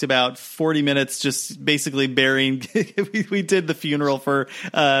talked about 40 minutes just basically burying. We did the funeral for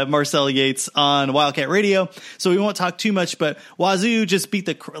Marcel Yates on Wildcat Radio, so we won't talk too much, but Wazoo just beat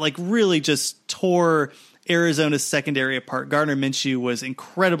really just tore Arizona's secondary apart. Gardner Minshew was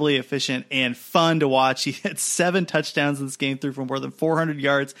incredibly efficient and fun to watch. He had 7 touchdowns in this game, threw for more than 400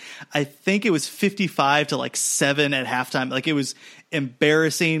 yards. I think it was 55 to 7 at halftime. Like, it was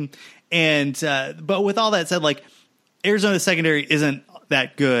embarrassing. And but with all that said, Arizona's secondary isn't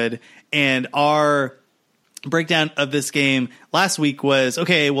that good, and our breakdown of this game last week was,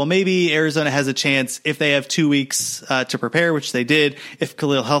 okay, well, maybe Arizona has a chance if they have 2 weeks to prepare, which they did. If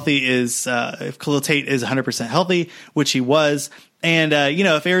Khalil Tate is 100% healthy, which he was. And,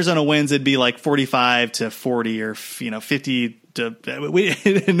 if Arizona wins, it'd be 45-40 or, 50 we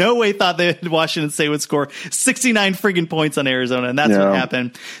in no way thought that Washington State would score 69 friggin' points on Arizona, and that's what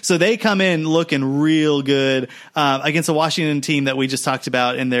happened. So they come in looking real good against a Washington team that we just talked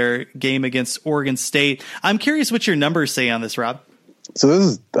about in their game against Oregon State. I'm curious what your numbers say on this, Rob. So this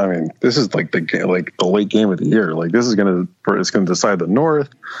is the late game of the year. This is going to decide the North.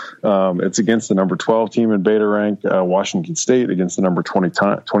 It's against the number 12 team in beta rank, Washington State, against the number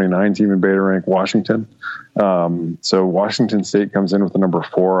 29 team in beta rank, Washington. So Washington State comes in with the number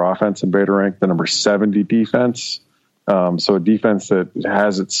 4 offense in beta rank, the number 70 defense. So a defense that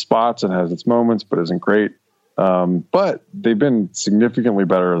has its spots and has its moments, but isn't great. But they've been significantly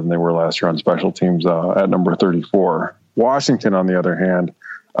better than they were last year on special teams at number 34. Washington, on the other hand,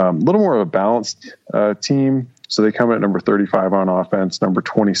 a little more of a balanced team. So they come in at number 35 on offense, number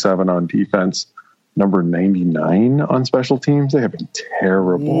 27 on defense, number 99 on special teams. They have been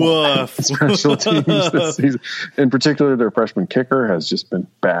terrible special teams this season. In particular, their freshman kicker has just been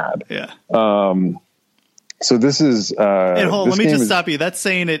bad. Yeah. So this is. And let me just stop you. That's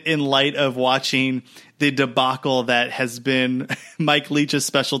saying it in light of watching the debacle that has been Mike Leach's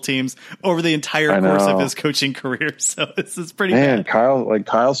special teams over the entire course of his coaching career. So this is pretty bad.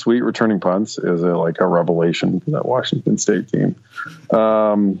 Kyle Sweet returning punts is a revelation for that Washington State team.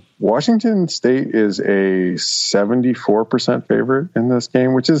 Washington State is a 74% favorite in this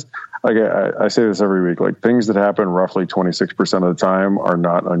game, which is, I say this every week, things that happen roughly 26% of the time are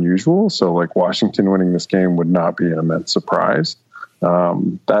not unusual. So Washington winning this game would not be an immense surprise.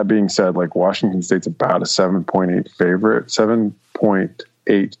 That being said, Washington State's about a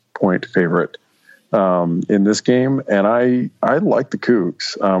 7.8 point favorite in this game, and I like the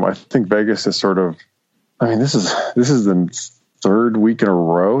Cougs. I think Vegas is this is the 3rd week in a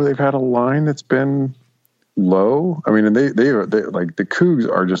row they've had a line that's been low. And they the Cougs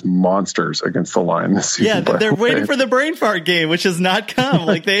are just monsters against the line this season. Yeah, they're waiting for the brain fart game, which has not come.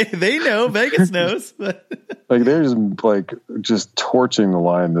 They know, Vegas knows. They're just torching the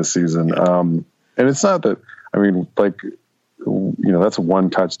line this season. And it's not that, that's 1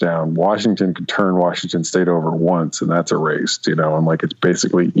 touchdown. Washington could turn Washington State over once, and that's erased, and it's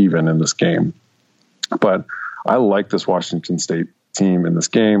basically even in this game. But I like this Washington State team in this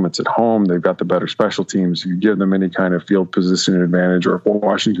game. It's at home. They've got the better special teams. You give them any kind of field position advantage, or if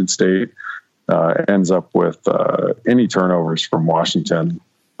Washington State ends up with any turnovers from Washington,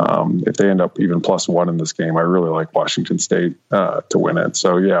 if they end up even +1 in this game, I really like Washington State to win it.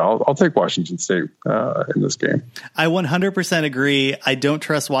 So yeah, I'll take Washington State in this game. I 100% agree. I don't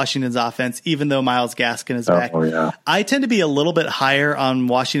trust Washington's offense, even though Myles Gaskin is back. Oh, yeah. I tend to be a little bit higher on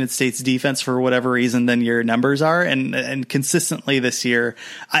Washington State's defense for whatever reason than your numbers are, and consistently this year,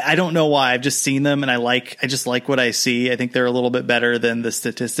 I don't know why. I've just seen them, and I just like what I see. I think they're a little bit better than the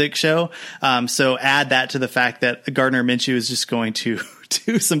statistics show. So add that to the fact that Gardner Minshew is just going to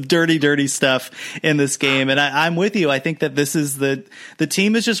do some dirty stuff in this game. And I'm with you. I think that this is the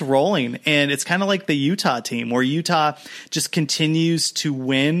team is just rolling, and it's kind of like the Utah team, where Utah just continues to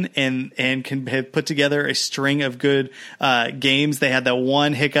win and can have put together a string of good games. They had that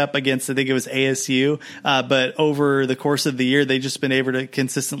one hiccup against, I think it was ASU, but over the course of the year, they've just been able to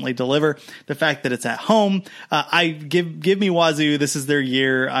consistently deliver. The fact that it's at home, I give me Wazoo. This is their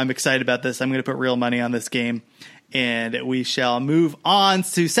year. I'm excited about this. I'm going to put real money on this game. And we shall move on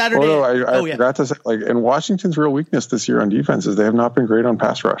to Saturday. I forgot to say, and Washington's real weakness this year on defense is they have not been great on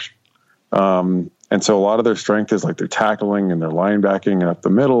pass rush. And so a lot of their strength is their tackling and their linebacking and up the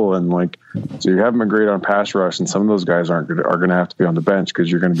middle. And so you haven't been great on pass rush. And some of those guys are going to have to be on the bench because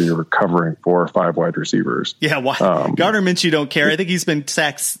you're going to be recovering 4 or 5 wide receivers. Yeah. Gardner Minshew don't care. I think he's been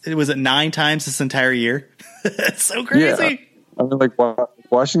sacked. Was it 9 times this entire year? That's so crazy. Yeah.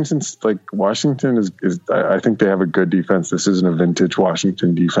 Washington is I think they have a good defense. This isn't a vintage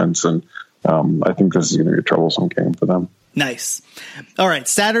Washington defense, and I think this is going to be a troublesome game for them. Nice. All right,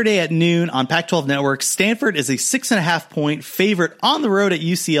 Saturday at noon on Pac-12 Network, Stanford is a 6.5 point favorite on the road at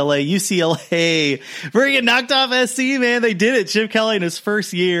UCLA. UCLA, we're getting knocked off SC, man. They did it. Chip Kelly in his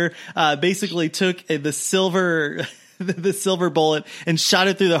first year basically took the silver the silver bullet and shot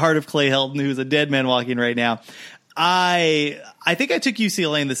it through the heart of Clay Helton, who's a dead man walking right now. I think I took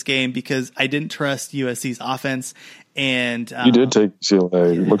UCLA in this game because I didn't trust USC's offense. And you did take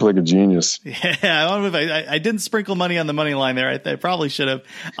UCLA. You looked like a genius. Yeah, I didn't sprinkle money on the money line there. I probably should have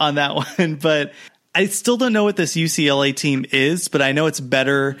on that one, but I still don't know what this UCLA team is, but I know it's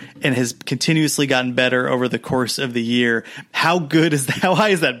better and has continuously gotten better over the course of the year. How high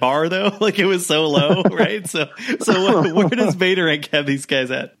is that bar though? Like it was so low, right? So where does Beta Rank have these guys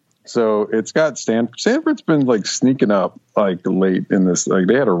at? So it's got Stanford's been like sneaking up like late in this. Like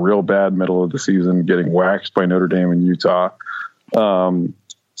they had a real bad middle of the season, getting waxed by Notre Dame and Utah.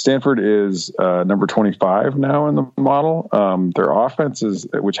 Stanford is number 25 now in the model. Their offense is,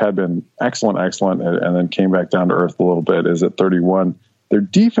 which had been excellent, and then came back down to earth a little bit, is at 31. Their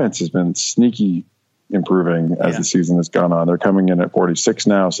defense has been sneaky improving as the season has gone on. They're coming in at 46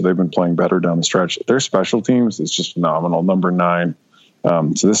 now, so they've been playing better down the stretch. Their special teams is just phenomenal, number 9.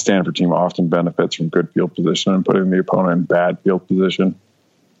 So this Stanford team often benefits from good field position and putting the opponent in bad field position.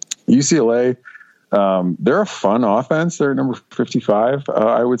 UCLA, they're a fun offense. They're number 55,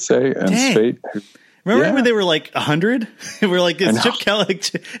 I would say. And Spate. Remember when they were like 100? We're like, it's Chip Kelly.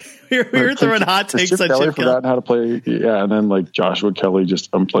 we were throwing hot takes on Chip Kelly. Forgotten how to play. Yeah, and then like Joshua Kelly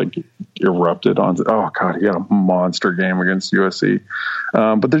just like erupted on. Oh God, he had a monster game against USC.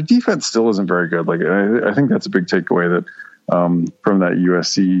 But their defense still isn't very good. Like I think that's a big takeaway that. From that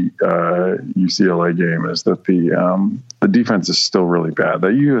USC UCLA game is that the defense is still really bad. The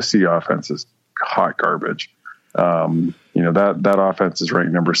USC offense is hot garbage. That offense is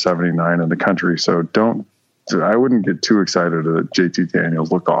ranked number 79 in the country. So I wouldn't get too excited that JT Daniels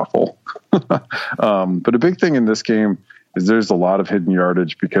looked awful. But a big thing in this game is there's a lot of hidden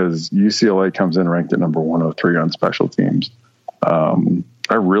yardage because UCLA comes in ranked at number 103 on special teams.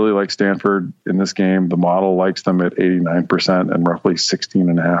 I really like Stanford in this game. The model likes them at 89% and roughly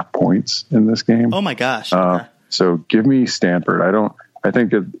 16.5 points in this game. Oh my gosh. So give me Stanford. I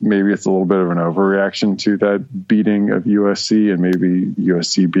think maybe it's a little bit of an overreaction to that beating of USC and maybe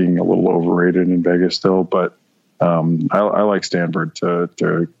USC being a little overrated in Vegas still, but I like Stanford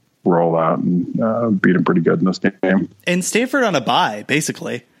to roll out and beat them pretty good in this game. And Stanford on a bye,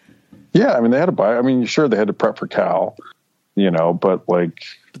 basically. Yeah. I mean, they had a bye. I mean, sure, they had to prep for Cal. But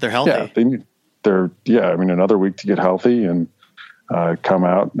they're healthy. Yeah, I mean, another week to get healthy and come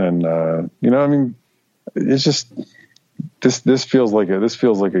out and it's just this feels like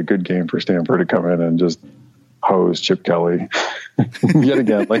a good game for Stanford to come in and just hose Chip Kelly yet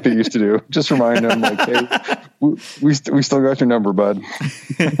again, like they used to do. Just remind him, like, hey, we still got your number, bud.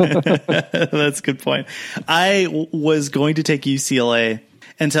 That's a good point. I was going to take UCLA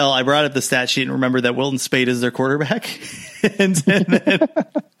until I brought up the stat sheet and remembered that Wilton Spate is their quarterback. and then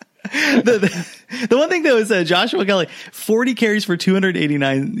the one thing though is Joshua Kelly, 40 carries for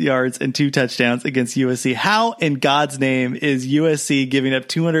 289 yards and 2 touchdowns against USC. How in God's name is USC giving up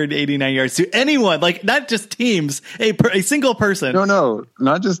 289 yards to anyone? Like not just teams, a single person. No,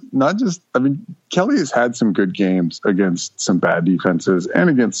 not just. I mean, Kelly has had some good games against some bad defenses and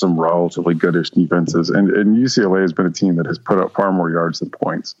against some relatively goodish defenses. And UCLA has been a team that has put up far more yards than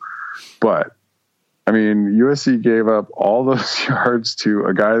points. But I mean, USC gave up all those yards to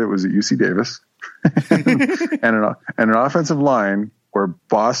a guy that was at UC Davis and an offensive line where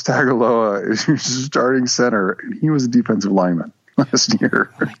Boss Tagaloa is starting center, and he was a defensive lineman last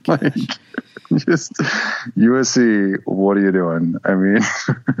year. Like, just USC, what are you doing? I mean,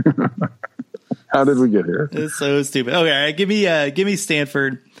 how did we get here? It's so stupid. Okay, all right, give me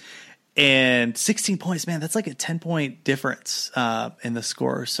Stanford. And 16 points, man, that's like a 10-point difference in the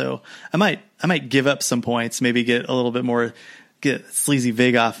score. So I might give up some points, maybe get a little bit more, get sleazy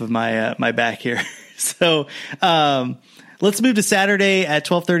Vig off of my my back here. So let's move to Saturday at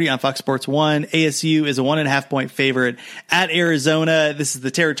 12:30 on Fox Sports 1. ASU is a 1.5 point favorite at Arizona. This is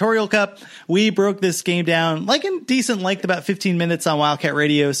the Territorial Cup. We broke this game down like in decent length, about 15 minutes on Wildcat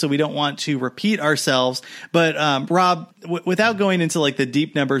Radio, so we don't want to repeat ourselves. But Rob, without going into like the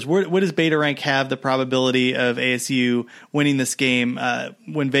deep numbers, what does Beta Rank have the probability of ASU winning this game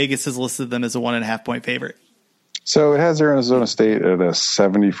when Vegas has listed them as a 1.5 point favorite? So it has Arizona State at a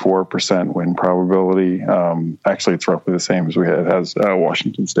 74% win probability. Actually, it's roughly the same as it has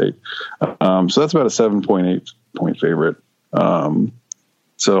Washington State. So that's about a 7.8 point favorite.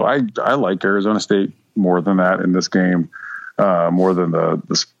 So I like Arizona State more than that in this game, more than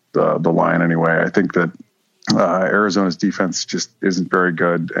the line anyway. I think that Arizona's defense just isn't very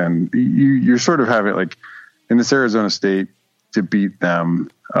good, and you're sort of having like in this Arizona State to beat them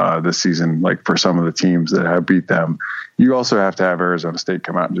this season, like for some of the teams that have beat them, you also have to have Arizona State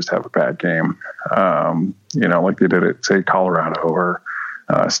come out and just have a bad game, like they did at, say, Colorado or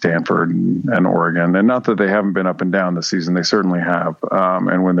Stanford and Oregon. And not that they haven't been up and down this season. They certainly have.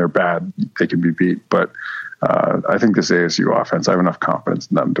 And when they're bad, they can be beat. But I think this ASU offense, I have enough confidence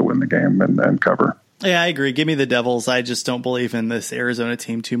in them to win the game and cover. Yeah, I agree. Give me the Devils. I just don't believe in this Arizona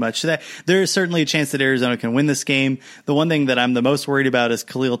team too much. There is certainly a chance that Arizona can win this game. The one thing that I'm the most worried about is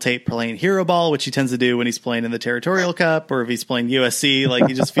Khalil Tate playing hero ball, which he tends to do when he's playing in the Territorial Cup or if he's playing USC. Like,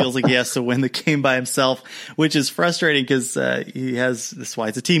 he just feels like he has to win the game by himself, which is frustrating because that's why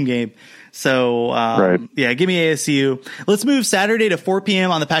it's a team game. So, right. Yeah, give me ASU. Let's move Saturday to 4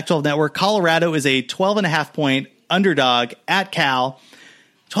 p.m. on the Pac-12 Network. Colorado is a 12.5 point underdog at Cal.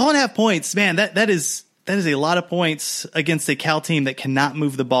 12.5 points, man, that is a lot of points against a Cal team that cannot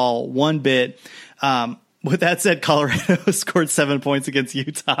move the ball one bit. With that said, Colorado scored 7 points against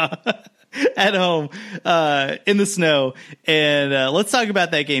Utah at home in the snow. And let's talk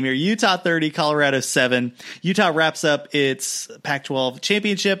about that game here. Utah 30, Colorado 7. Utah wraps up its Pac-12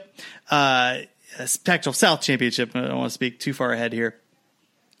 championship, Pac-12 South championship. I don't want to speak too far ahead here.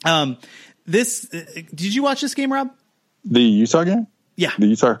 Did you watch this game, Rob? The Utah game? Yeah. The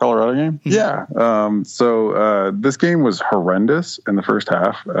Utah-Colorado game? Mm-hmm. Yeah. So this game was horrendous in the first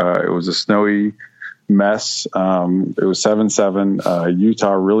half. It was a snowy mess. It was 7-7.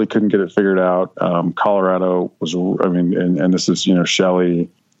 Utah really couldn't get it figured out. Colorado was, and this is, Shelley,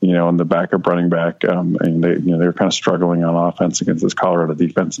 and the backup running back. And they were kind of struggling on offense against this Colorado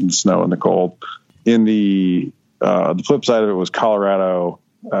defense in the snow and the cold. In the flip side of it was Colorado,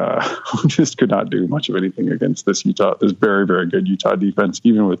 who just could not do much of anything against this very, very good Utah defense,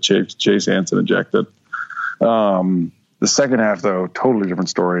 even with Chase Hansen ejected. The second half, though, totally different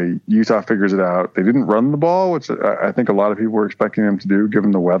story. Utah figures it out. They didn't run the ball, which I think a lot of people were expecting them to do, given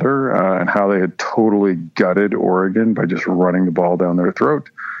the weather and how they had totally gutted Oregon by just running the ball down their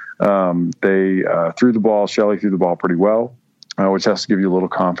throat. They threw the ball. Shelley threw the ball pretty well, which has to give you a little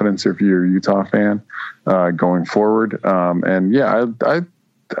confidence if you're a Utah fan going forward.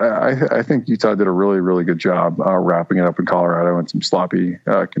 I think Utah did a really, really good job wrapping it up in Colorado in some sloppy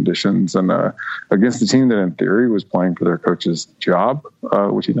conditions and against a team that in theory was playing for their coach's job,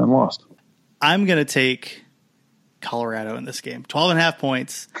 which he then lost. I'm going to take Colorado in this game. 12.5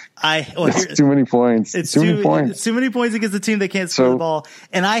 points. It's too many points. It's too many points. It's too many points against a team that can't score the ball.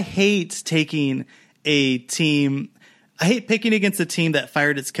 And I hate taking a team. I hate picking against a team that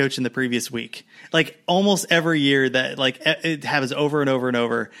fired its coach in the previous week. Like almost every year that it happens over and over and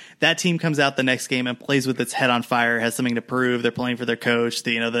over. That team comes out the next game and plays with its head on fire, has something to prove. They're playing for their coach.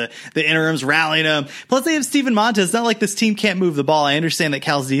 The interims rallying them. Plus they have Steven Montez. It's not like this team can't move the ball. I understand that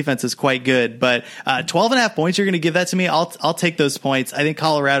Cal's defense is quite good, but 12.5 points, you're going to give that to me. I'll take those points. I think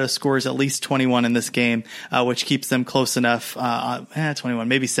Colorado scores at least 21 in this game, which keeps them close enough. 21,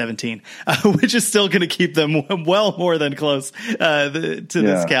 maybe 17, which is still going to keep them well more than close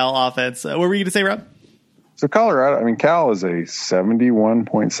this Cal offense. What were you going to say, Rob? So Colorado, Cal is a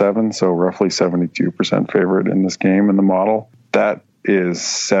 71.7, so roughly 72% favorite in this game in the model. That is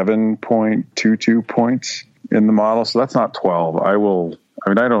 7.22 points in the model, so that's not 12. I don't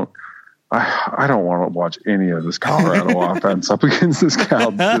want to watch any of this Colorado offense up against this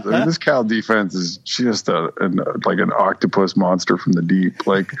Cal. This Cal defense is just like an octopus monster from the deep.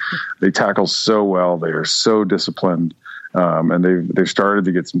 Like they tackle so well, they are so disciplined. And they've started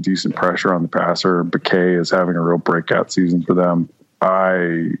to get some decent pressure on the passer. Bakay is having a real breakout season for them.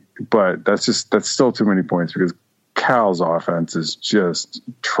 But that's still too many points because Cal's offense is just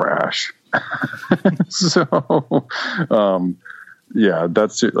trash. So,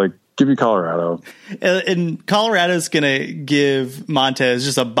 that's it. Like, give me Colorado. And Colorado's going to give Montez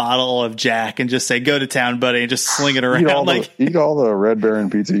just a bottle of Jack and just say, go to town, buddy, and just sling it around. Eat all the Red Baron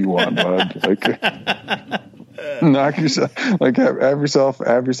pizza you want, bud. Knock yourself,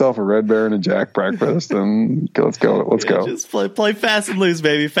 have yourself a Red Baron and Jack breakfast, and let's go. Just play fast and loose,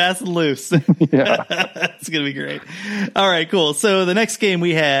 baby, fast and loose. Yeah, it's gonna be great. All right, cool. So the next game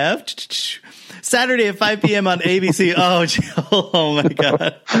we have Saturday at 5 p.m. on ABC. Oh my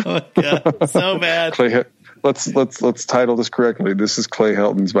god, so bad. Let's title this correctly. This is Clay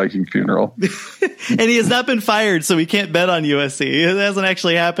Helton's Viking funeral. And he has not been fired, so we can't bet on USC. It hasn't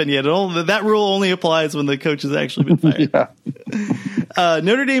actually happened yet. That rule only applies when the coach has actually been fired. Yeah.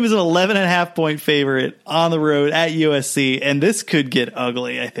 Notre Dame is an 11.5 point favorite on the road at USC, and this could get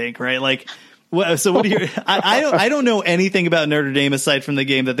ugly, I think, right? Like, so what do you? I don't know anything about Notre Dame aside from the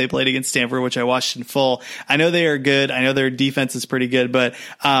game that they played against Stanford, which I watched in full. I know they are good. I know their defense is pretty good, but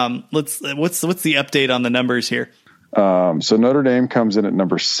what's the update on the numbers here? So Notre Dame comes in at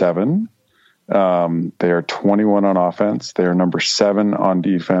number 7. They are 21 on offense. They are number 7 on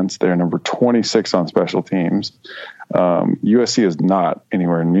defense. They are number 26 on special teams. USC is not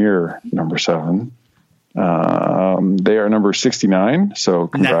anywhere near number 7. They are number 69. So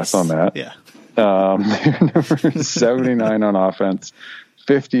congrats on that. Yeah. They're number 79 on offense,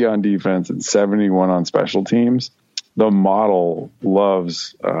 50 on defense, and 71 on special teams. The model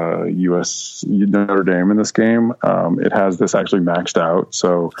loves Notre Dame in this game. It has this actually maxed out.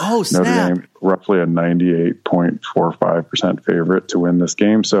 So Notre Dame roughly a 98.45% favorite to win this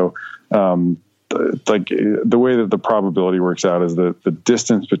game. So like the way that the probability works out is that the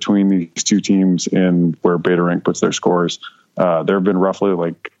distance between these two teams in where BetaRank puts their scores, there have been roughly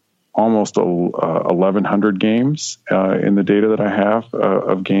like almost 1,100 games in the data that I have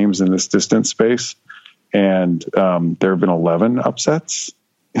of games in this distance space. And there have been 11 upsets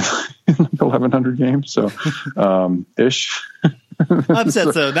in like 1,100 games. So ish.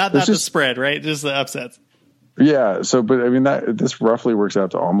 Upsets, though, not the spread, right? Just the upsets. Yeah. So, but I mean, this roughly works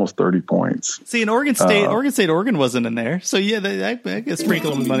out to almost 30 points. See, in Oregon wasn't in there. So, yeah, I guess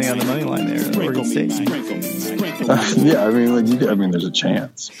sprinkle the money on the money line there. Oregon State. Yeah, I mean, there's a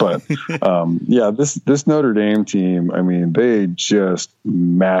chance. But, yeah, this Notre Dame team, I mean, they just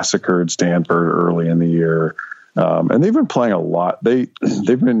massacred Stanford early in the year. And they've been playing a lot. They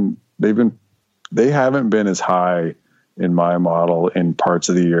haven't been as high in my model in parts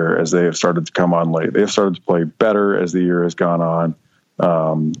of the year as they have started to come on late. They have started to play better as the year has gone on.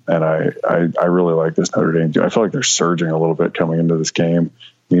 And I really like this Notre Dame team. I feel like they're surging a little bit coming into this game.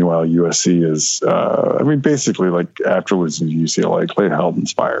 Meanwhile, USC is, basically like after losing to UCLA, Clay Helton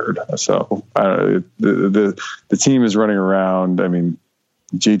inspired. So the team is running around. I mean,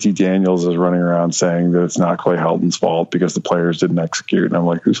 JT Daniels is running around saying that it's not Clay Helton's fault because the players didn't execute. And I'm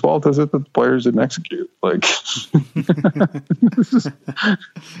like, whose fault is it that the players didn't execute? Like, this is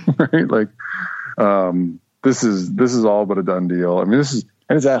right. Like, this is all but a done deal. I mean,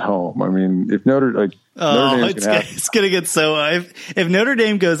 and it's at home. I mean, if Notre Dame's it's going to get so if Notre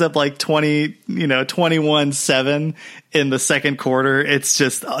Dame goes up like 21-7 in the second quarter, it's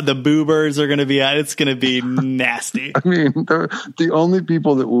just the boobers are going to be out. It's going to be nasty. I mean, the only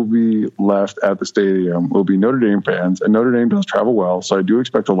people that will be left at the stadium will be Notre Dame fans, and Notre Dame does travel well, so I do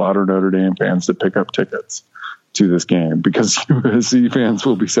expect a lot of Notre Dame fans to pick up tickets to this game because USC fans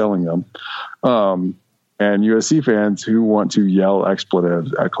will be selling them. And USC fans who want to yell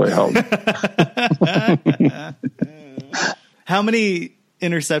expletives at Clay Helton. How many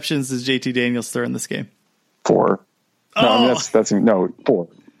interceptions does JT Daniels throw in this game? 4. No, I mean, that's 4.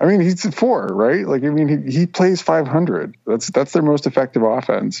 I mean, he's 4, right? Like, I mean, he plays 500. That's their most effective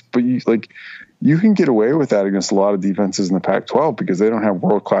offense. But you can get away with that against a lot of defenses in the Pac-12 because they don't have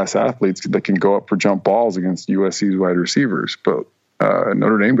world-class athletes that can go up for jump balls against USC's wide receivers. But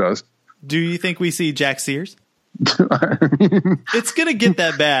Notre Dame does. Do you think we see Jack Sears? I mean, it's going to get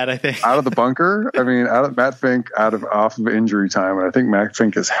that bad, I think. Out of the bunker? I mean, Matt Fink off of injury time, and I think Matt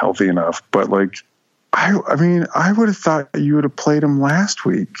Fink is healthy enough. But, like, I mean, I would have thought you would have played him last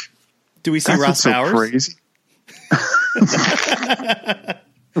week. Do we see Ross Bowers? Crazy.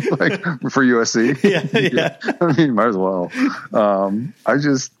 Like, for USC? Yeah. I mean, might as well.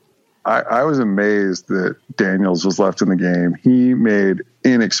 I was amazed that Daniels was left in the game. He made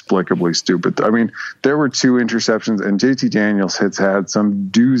inexplicably stupid. I mean, there were 2 interceptions, and JT Daniels has had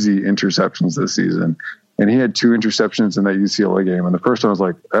some doozy interceptions this season. And he had 2 interceptions in that UCLA game. And the first one was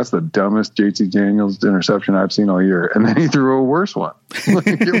like, that's the dumbest JT Daniels interception I've seen all year. And then he threw a worse one. Like,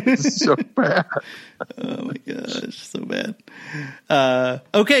 it was so bad. Oh my gosh, so bad.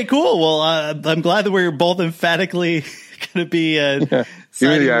 Okay, cool. Well, I'm glad that we're both emphatically going to be give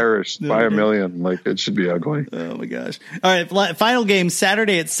me the Irish by a million. Like, it should be ugly. Oh my gosh. All right, final game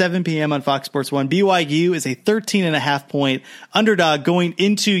Saturday at 7 p.m. on Fox Sports 1. BYU is a 13.5 point underdog going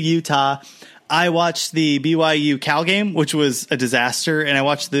into Utah. I watched the BYU Cal game, which was a disaster, and I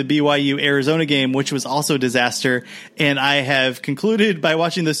watched the BYU Arizona game, which was also a disaster. And I have concluded by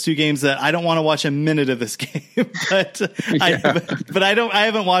watching those 2 games that I don't want to watch a minute of this game, but I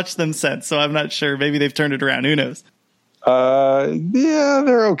haven't watched them since, so I'm not sure. Maybe they've turned it around. Who knows? Yeah,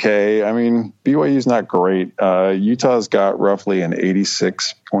 they're okay. I mean, BYU's not great. Utah's got roughly an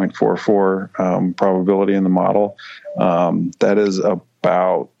 86.44 probability in the model. That is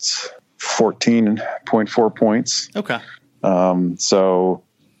about 14.4 points. Okay. So,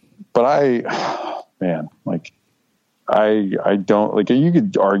 but I don't like, you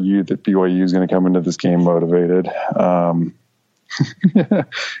could argue that BYU is going to come into this game motivated.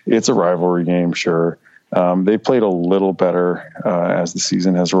 It's a rivalry game. Sure. They played a little better, as the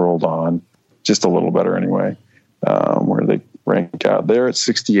season has rolled on, just a little better anyway. where they rank out. They're at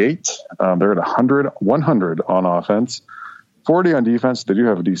 68. They're at 100 on offense, 40 on defense. They do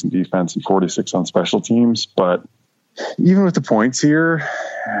have a decent defense, and 46 on special teams. But even with the points here,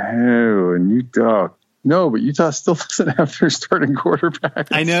 and Utah, no, but Utah still doesn't have their starting quarterback.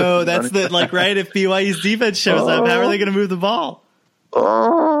 I know, that's right. If BYU's defense shows up, how are they going to move the ball?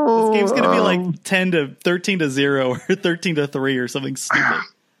 This game's going to be like 13-0 or 13-3 or something stupid.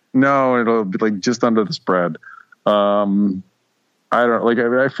 No, it'll be like just under the spread. I don't like.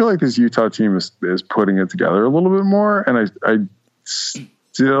 I feel like this Utah team is putting it together a little bit more, and I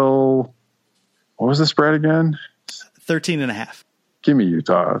still. What was the spread again? 13.5. Give me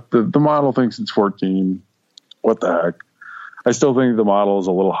Utah. The model thinks it's 14. What the heck? I still think the model is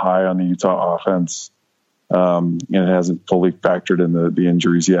a little high on the Utah offense, and it hasn't fully factored in the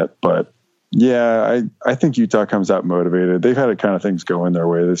injuries yet. But yeah, I think Utah comes out motivated. They've had a kind of things going their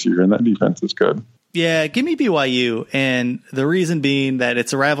way this year, and that defense is good. Yeah, give me BYU, and the reason being that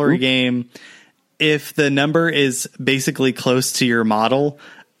it's a rivalry game. If the number is basically close to your model,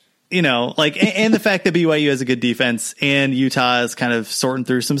 and the fact that BYU has a good defense and Utah is kind of sorting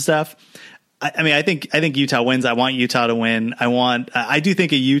through some stuff. I think Utah wins. I want Utah to win. I do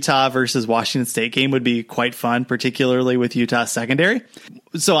think a Utah versus Washington State game would be quite fun, particularly with Utah's secondary.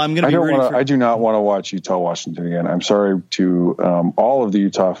 So I'm going to be rooting for. I do not want to watch Utah Washington again. I'm sorry to all of the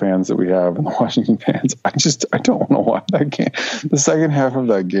Utah fans that we have and the Washington fans. I don't want to watch that game. The second half of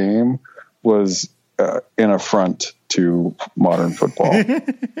that game was an affront to modern football.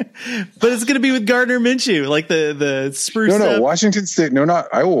 But it's going to be with Gardner Minshew, like the spruce. No, Washington State. No, not.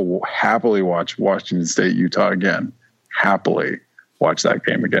 I will happily watch Washington State Utah again. Happily watch that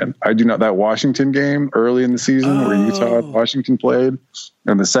game again. I do not. That Washington game early in the season where Utah and Washington played,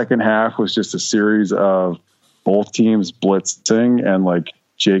 and the second half was just a series of both teams blitzing and like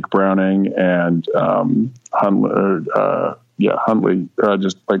Jake Browning and Huntley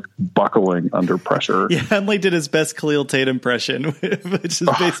just like buckling under pressure. Yeah, Huntley did his best Khalil Tate impression, which is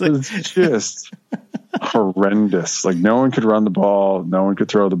basically just horrendous. Like no one could run the ball, no one could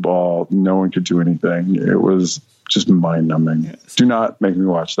throw the ball, no one could do anything. It was just mind numbing. Yes. Do not make me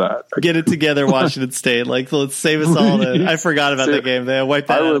watch that. Get it together, Washington State. Like let's save us all. I forgot about that game. They wiped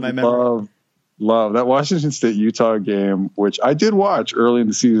that out of my memory. Love that Washington State Utah game, which I did watch early in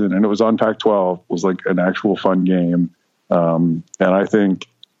the season, and it was on Pac-12. Was like an actual fun game. And I think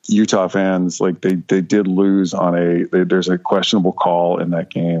Utah fans, like they did lose on there's a questionable call in that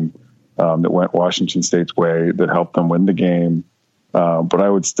game that went Washington State's way that helped them win the game. But I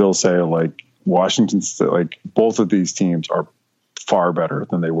would still say like Washington State, like both of these teams are far better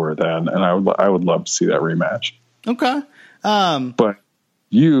than they were then. And I would love to see that rematch. Okay. But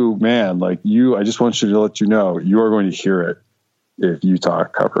I just want you to let you know, you are going to hear it if Utah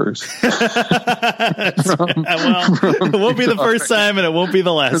covers. Well, it won't be the first time and it won't be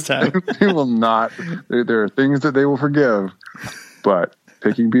the last time. They will not. There are things that they will forgive, but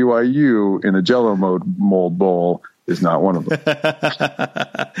picking BYU in the Jell-O mold bowl is not one of them.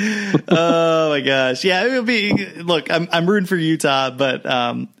 Oh my gosh. Yeah, it'll be, look, I'm rooting for Utah, but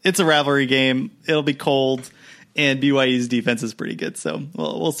it's a rivalry game. It'll be cold and BYU's defense is pretty good. So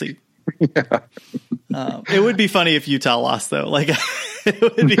we'll see. Yeah. It would be funny if Utah lost, though. Like, it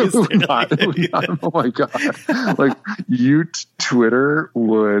would be not. Oh my god! Like, Twitter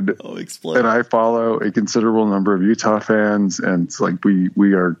would explode. And I follow a considerable number of Utah fans, and it's like we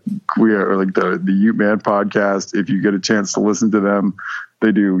are like the Ute Man podcast. If you get a chance to listen to them,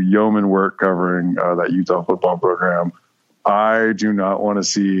 they do yeoman work covering that Utah football program. I do not want to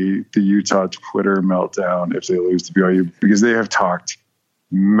see the Utah Twitter meltdown if they lose to BYU, because they have talked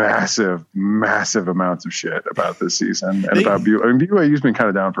massive amounts of shit about this season and about BYU. I mean, BYU's been kind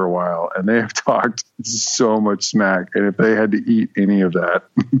of down for a while, and they have talked so much smack. And if they had to eat any of that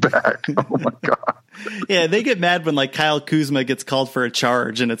back, oh my god! Yeah, they get mad when like Kyle Kuzma gets called for a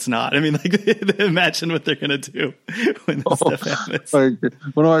charge and it's not. I mean, like imagine what they're gonna do when this stuff happens. Like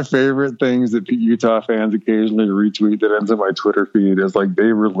one of my favorite things that Utah fans occasionally retweet that ends up my Twitter feed is like they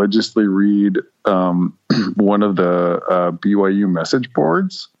religiously read one of the BYU message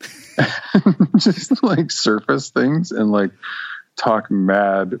boards, just like surface things and like talk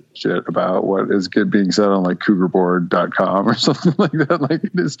mad shit about what is being said on like cougarboard.com or something like that. Like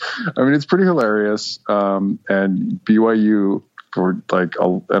it is, I mean, it's pretty hilarious. And BYU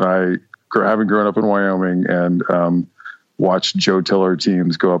and I, having grown up in Wyoming and watched Joe Tiller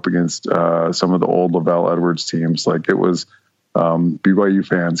teams go up against some of the old Lavelle Edwards teams, like it was BYU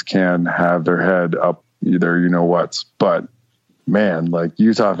fans can have their head up either, you know what's, but man, like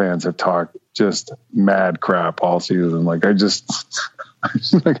Utah fans have talked just mad crap all season. Like I would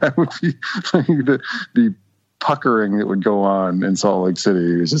be like the puckering that would go on in Salt Lake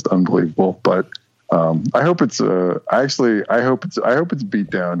City is just unbelievable. But I hope it's beat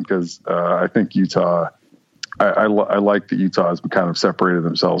down, because I think Utah. I like that Utah has kind of separated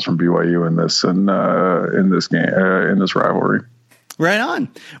themselves from BYU in this rivalry. Right on.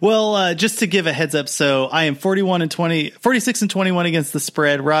 Well, just to give a heads up, so I am 46 and 21 against the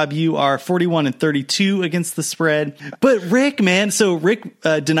spread. Rob, you are 41 and 32 against the spread. But Rick, man, so Rick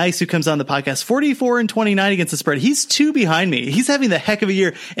Denice, who comes on the podcast, 44 and 29 against the spread. He's 2 behind me. He's having the heck of a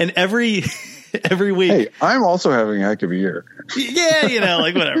year, and every week. Hey, I'm also having a heck of a year. Yeah,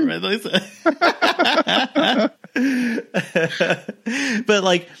 like whatever. But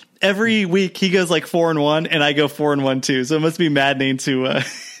like every week he goes like 4-1, and I go 4-1 too. So it must be maddening to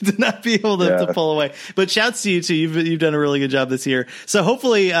not be able to pull away. But shouts to you too. You've done a really good job this year. So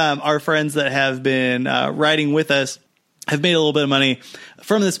hopefully our friends that have been riding with us have made a little bit of money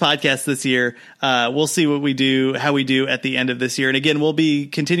from this podcast this year. We'll see how we do at the end of this year. And again, we'll be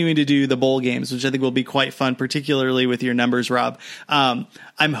continuing to do the bowl games, which I think will be quite fun, particularly with your numbers, Rob. I'm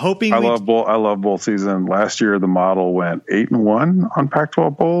hoping I love bowl season. Last year, the model went 8-1 on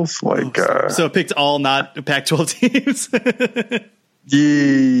Pac-12 bowls. So it picked all not Pac-12 teams.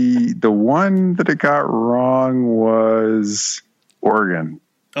 The one that it got wrong was Oregon.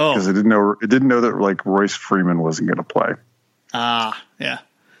 Oh, because it didn't know that like Royce Freeman wasn't going to play. Yeah.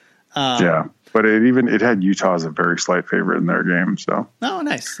 Yeah, but it had Utah as a very slight favorite in their game. So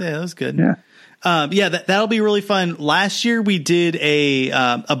nice. Yeah, that was good. Yeah. That'll be really fun. Last year we did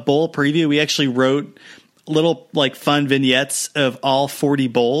a bowl preview. We actually wrote little like fun vignettes of all 40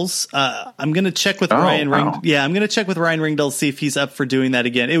 bowls. I'm going to check with Ryan Ringdahl. Yeah, I'm going to check with Ryan Ringdahl to see if he's up for doing that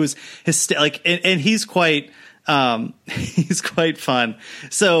again. It was and he's quite fun.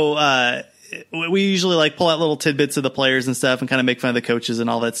 So we usually like pull out little tidbits of the players and stuff and kind of make fun of the coaches and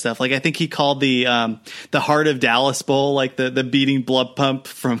all that stuff. Like I think he called the Heart of Dallas Bowl, like the beating blood pump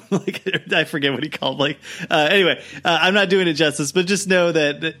from like, I forget what he called. Anyway, I'm not doing it justice, but just know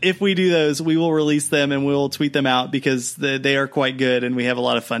that if we do those, we will release them and we'll tweet them out because they are quite good and we have a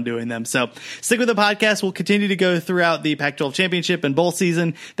lot of fun doing them. So stick with the podcast. We'll continue to go throughout the Pac-12 championship and bowl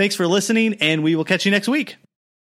season. Thanks for listening, and we will catch you next week.